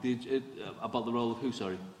 About the role of who,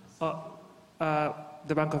 sorry?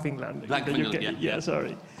 The Bank of England. Bank of England, yeah,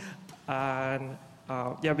 sorry. And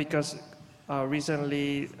because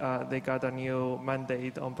recently they got a new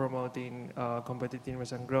mandate on promoting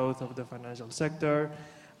competitiveness and growth of the financial sector.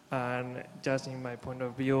 And just in my point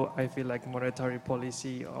of view, I feel like monetary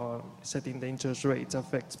policy on setting the interest rates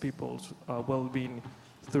affects people's well-being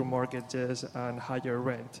through mortgages and higher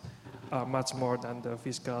rent, much more than the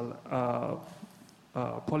fiscal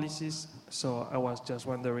policies. So I was just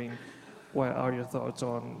wondering, what are your thoughts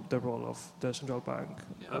on the role of the central bank?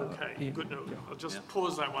 Okay, good. No, I'll just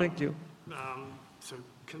pause that one. Thank you. So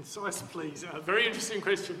concise, please. Very interesting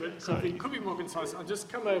question, but could be more concise. I'll just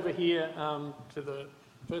come over here to the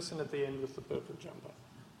person at the end with the purple jumper.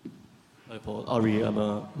 Hi, Paul. Ari, I'm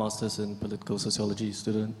a master's in political sociology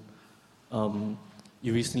student.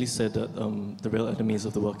 You recently said that the real enemies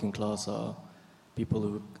of the working class are people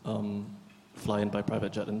who fly in by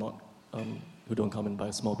private jet and not who don't come in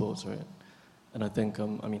by small boats, right? And I think,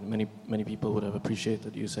 many people would have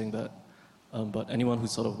appreciated you saying that. But anyone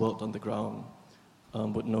who's sort of worked on the ground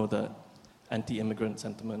would know that anti-immigrant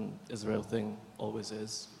sentiment is a real thing, always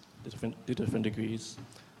is, to different degrees.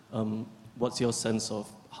 What's your sense of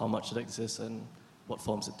how much it exists and what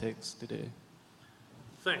forms it takes today?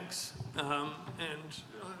 Thanks.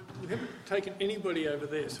 We haven't taken anybody over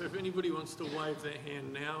there, so if anybody wants to wave their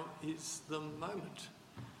hand now is the moment.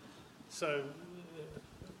 So,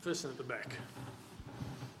 person at the back.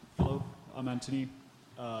 Hello, I'm Anthony,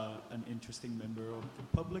 an interesting member of the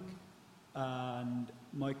public. And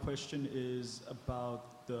my question is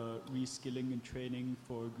about the reskilling and training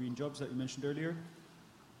for green jobs that you mentioned earlier.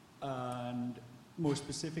 And more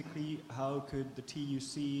specifically, how could the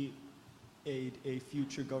TUC aid a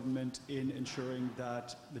future government in ensuring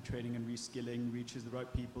that the training and reskilling reaches the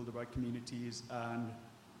right people, the right communities, and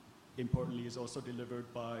importantly is also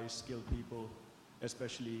delivered by skilled people,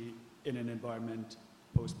 especially in an environment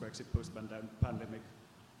post-Brexit, post-pandemic,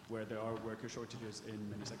 where there are worker shortages in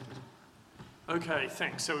many sectors? Okay,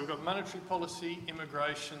 thanks. So we've got monetary policy,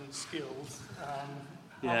 immigration, skills.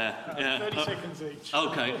 30 seconds each.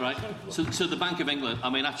 Okay, right. So the Bank of England,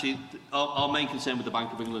 actually, our main concern with the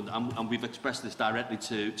Bank of England, and we've expressed this directly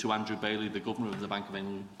to Andrew Bailey, the Governor of the Bank of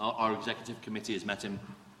England. Our executive committee has met him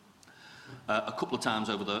a couple of times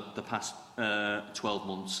over the past 12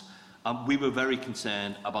 months. We were very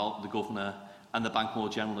concerned about the Governor and the bank more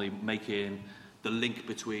generally making the link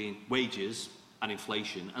between wages and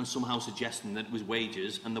inflation and somehow suggesting that it was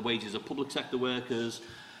wages and the wages of public sector workers,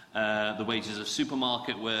 the wages of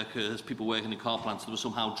supermarket workers, people working in car plants that were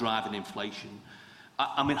somehow driving inflation.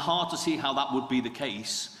 Hard to see how that would be the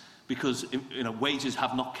case because wages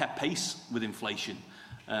have not kept pace with inflation.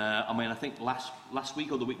 I think last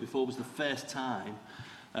week or the week before was the first time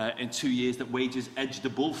in 2 years that wages edged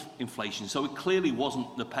above inflation. So it clearly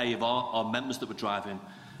wasn't the pay of our members that were driving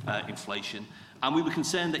inflation. And we were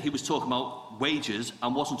concerned that he was talking about wages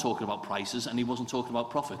and wasn't talking about prices and he wasn't talking about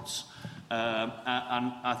profits. And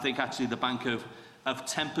I think actually the bank have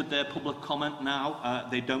tempered their public comment now.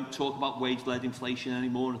 They don't talk about wage-led inflation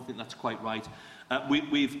anymore, and I think that's quite right.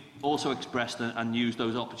 We've also expressed and used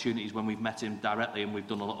those opportunities when we've met him directly, and we've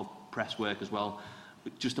done a lot of press work as well,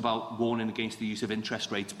 just about warning against the use of interest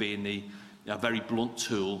rates being the very blunt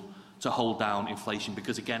tool to hold down inflation,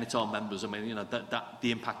 because again, it's our members.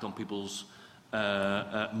 The impact on people's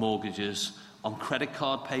mortgages, on credit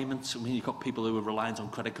card payments. You've got people who are reliant on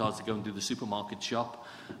credit cards to go and do the supermarket shop.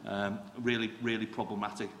 Really, really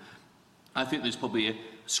problematic. I think there's probably a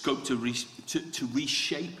scope to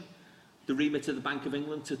reshape the remit of the Bank of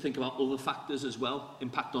England to think about other factors as well,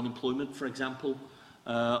 impact on employment, for example,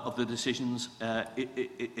 of the decisions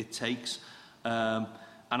it takes. And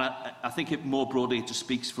I think it more broadly it just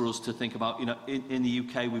speaks for us to think about, in the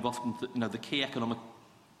UK we've often, the key economic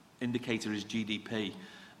indicator is GDP.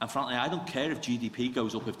 And frankly, I don't care if GDP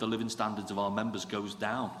goes up if the living standards of our members goes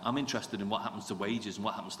down. I'm interested in what happens to wages and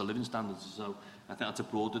what happens to living standards. So I think that's a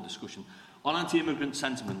broader discussion. On anti-immigrant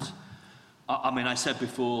sentiment, I mean, I said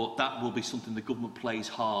before, that will be something the government plays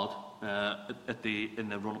hard in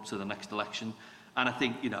the run-up to the next election. And I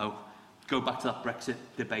think, you know, go back to that Brexit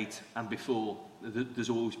debate and before, there's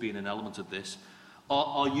always been an element of this.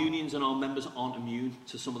 Our unions and our members aren't immune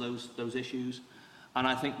to some of those issues. And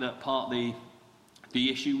I think that part of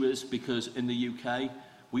the issue is because in the UK,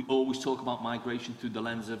 we always talk about migration through the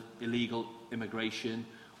lens of illegal immigration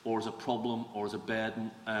or as a problem or as a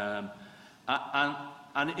burden.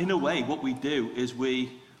 And in a way, what we do is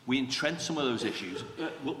we entrench some of those issues.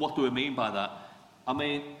 What do I mean by that? I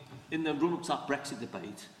mean, in the run-up to that Brexit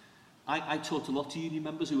debate, I talked a lot to union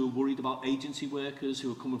members who were worried about agency workers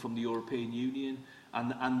who are coming from the European Union,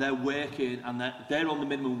 and they're working, and they're on the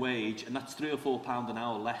minimum wage, and that's £3 or £4 an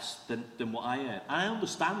hour less than what I earn. And I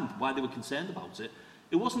understand why they were concerned about it.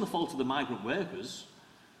 It wasn't the fault of the migrant workers.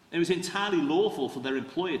 It was entirely lawful for their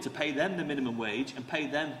employer to pay them the minimum wage and pay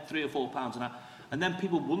them £3 or £4 an hour. And then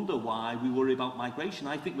people wonder why we worry about migration.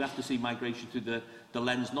 I think we have to see migration through the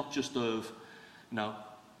lens not just of, you know,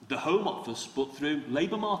 the Home Office, but through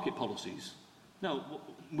labour market policies. No,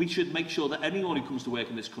 we should make sure that anyone who comes to work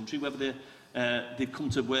in this country, whether they've come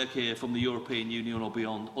to work here from the European Union or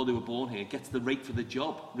beyond, or they were born here, gets the rate for the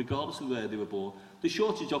job, regardless of where they were born. The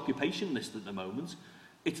shortage occupation list at the moment,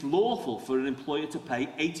 it's lawful for an employer to pay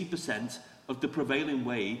 80% of the prevailing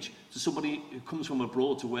wage to somebody who comes from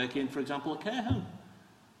abroad to work in, for example, a care home.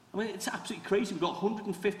 I mean, it's absolutely crazy. We've got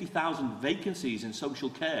 150,000 vacancies in social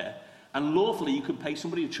care, and lawfully you can pay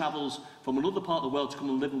somebody who travels from another part of the world to come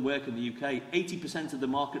and live and work in the UK 80% of the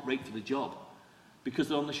market rate for the job because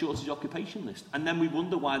they're on the shortage occupation list. And then we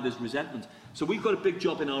wonder why there's resentment. So we've got a big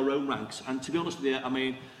job in our own ranks. And to be honest with you, I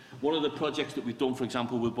mean, one of the projects that we've done, for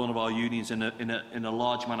example, with one of our unions in a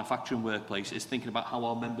large manufacturing workplace is thinking about how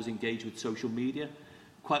our members engage with social media.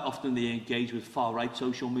 Quite often they engage with far-right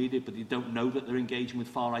social media, but they don't know that they're engaging with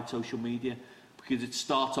far-right social media because it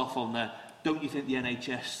starts off on there, don't you think the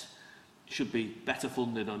NHS should be better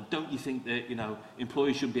funded, or don't you think that, you know,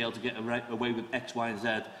 employers should be able to get away with X, Y and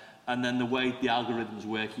Z? And then the way the algorithms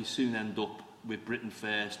work, you soon end up with Britain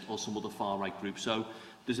First or some other far-right group. So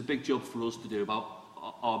there's a big job for us to do about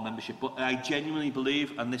our membership. But I genuinely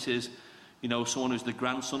believe, and this is, you know, someone who's the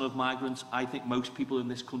grandson of migrants, I think most people in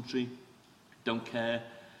this country don't care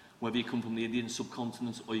whether you come from the Indian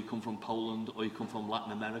subcontinent or you come from Poland or you come from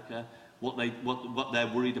Latin America. What they're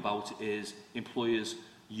worried about is employers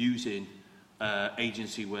using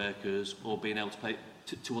agency workers or being able to pay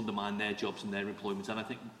to undermine their jobs and their employment. And I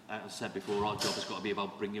think, as I said before, our job has got to be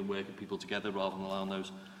about bringing working people together rather than allowing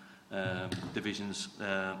those divisions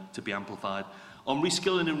to be amplified. On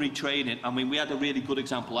reskilling and retraining, I mean, we had a really good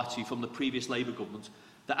example actually from the previous Labour government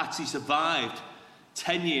that actually survived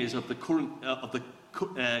 10 years of the current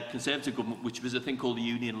Conservative government, which was a thing called the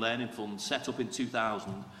Union Learning Fund, set up in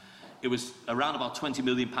 2000. It was around about £20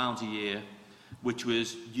 million a year, which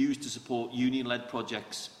was used to support union-led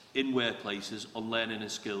projects in workplaces on learning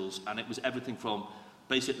and skills. And it was everything from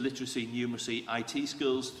basic literacy, numeracy, IT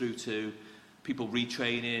skills, through to people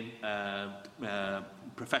retraining,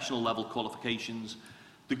 professional level qualifications.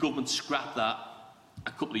 The government scrapped that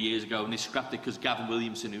a couple of years ago, and they scrapped it because Gavin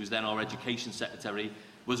Williamson, who was then our education secretary,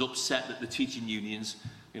 was upset that the teaching unions,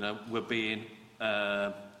 you know, were being,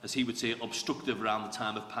 as he would say, obstructive around the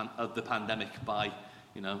time of the pandemic by,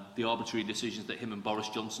 you know, the arbitrary decisions that him and Boris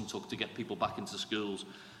Johnson took to get people back into schools.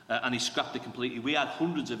 And he scrapped it completely. We had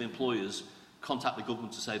hundreds of employers contact the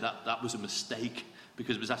government to say that that was a mistake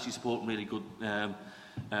because it was actually supporting really good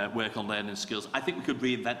work on learning skills. I think we could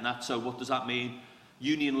reinvent that. So what does that mean?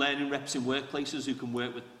 Union learning reps in workplaces who can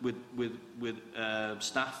work with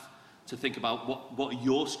staff to think about what are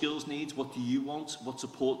your skills needs, what do you want, what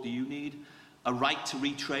support do you need, a right to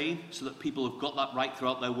retrain so that people have got that right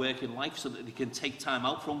throughout their working life so that they can take time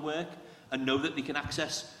out from work and know that they can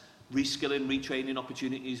access reskilling, retraining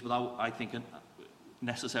opportunities without, I think, a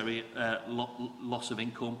necessary loss of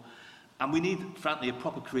income. And we need, frankly, a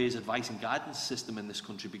proper careers advice and guidance system in this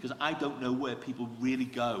country because I don't know where people really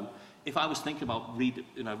go. If I was thinking about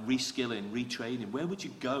reskilling, retraining, where would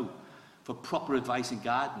you go for proper advice and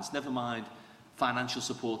guidance? Never mind financial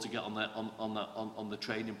support to get on the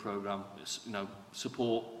training program. You know,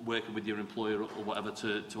 support working with your employer or whatever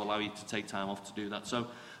to allow you to take time off to do that. So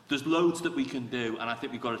there's loads that we can do, and I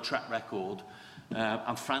think we've got a track record.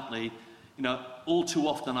 And frankly, you know, all too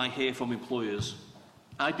often I hear from employers.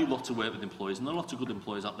 I do lots of work with employers, and there are lots of good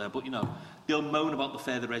employers out there, but, you know, they'll moan about the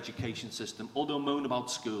further education system, or they'll moan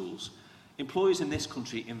about schools. Employers in this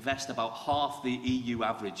country invest about half the EU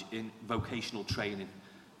average in vocational training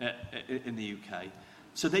in the UK.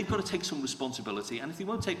 So they've got to take some responsibility, and if they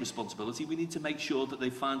won't take responsibility, we need to make sure that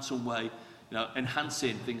they find some way,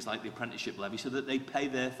 enhancing things like the apprenticeship levy so that they pay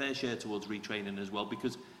their fair share towards retraining as well,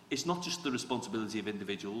 because it's not just the responsibility of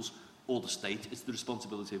individuals or the state, it's the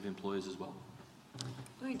responsibility of employers as well.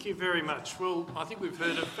 Thank you very much. Well, I think we've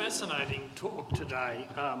heard a fascinating talk today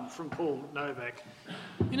from Paul Nowak.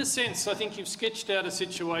 In a sense, I think you've sketched out a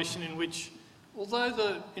situation in which, although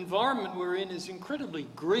the environment we're in is incredibly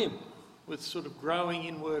grim, with sort of growing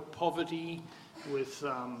in-work poverty, with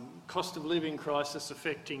cost of living crisis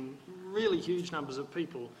affecting really huge numbers of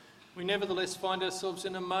people, we nevertheless find ourselves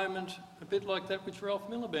in a moment a bit like that which Ralph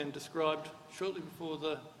Miliband described shortly before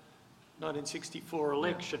the 1964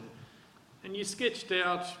 election. And you sketched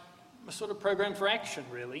out a sort of program for action,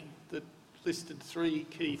 really, that listed 3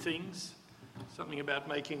 key things: something about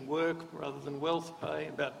making work rather than wealth pay,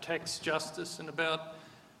 about tax justice, and about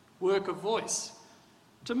work of voice.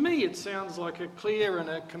 To me, it sounds like a clear and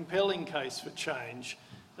a compelling case for change,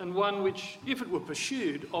 and one which, if it were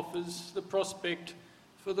pursued, offers the prospect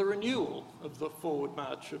for the renewal of the forward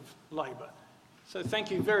march of Labor. So thank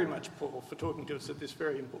you very much, Paul, for talking to us at this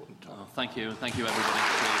very important time. Oh, thank you, and thank you, everybody.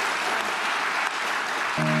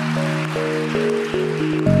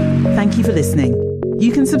 Thank you for listening.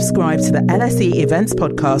 You can subscribe to the LSE Events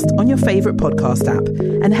podcast on your favourite podcast app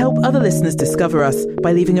and help other listeners discover us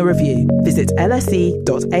by leaving a review. Visit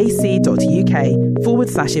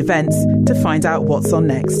lse.ac.uk/events to find out what's on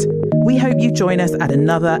next. We hope you join us at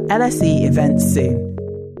another LSE event soon.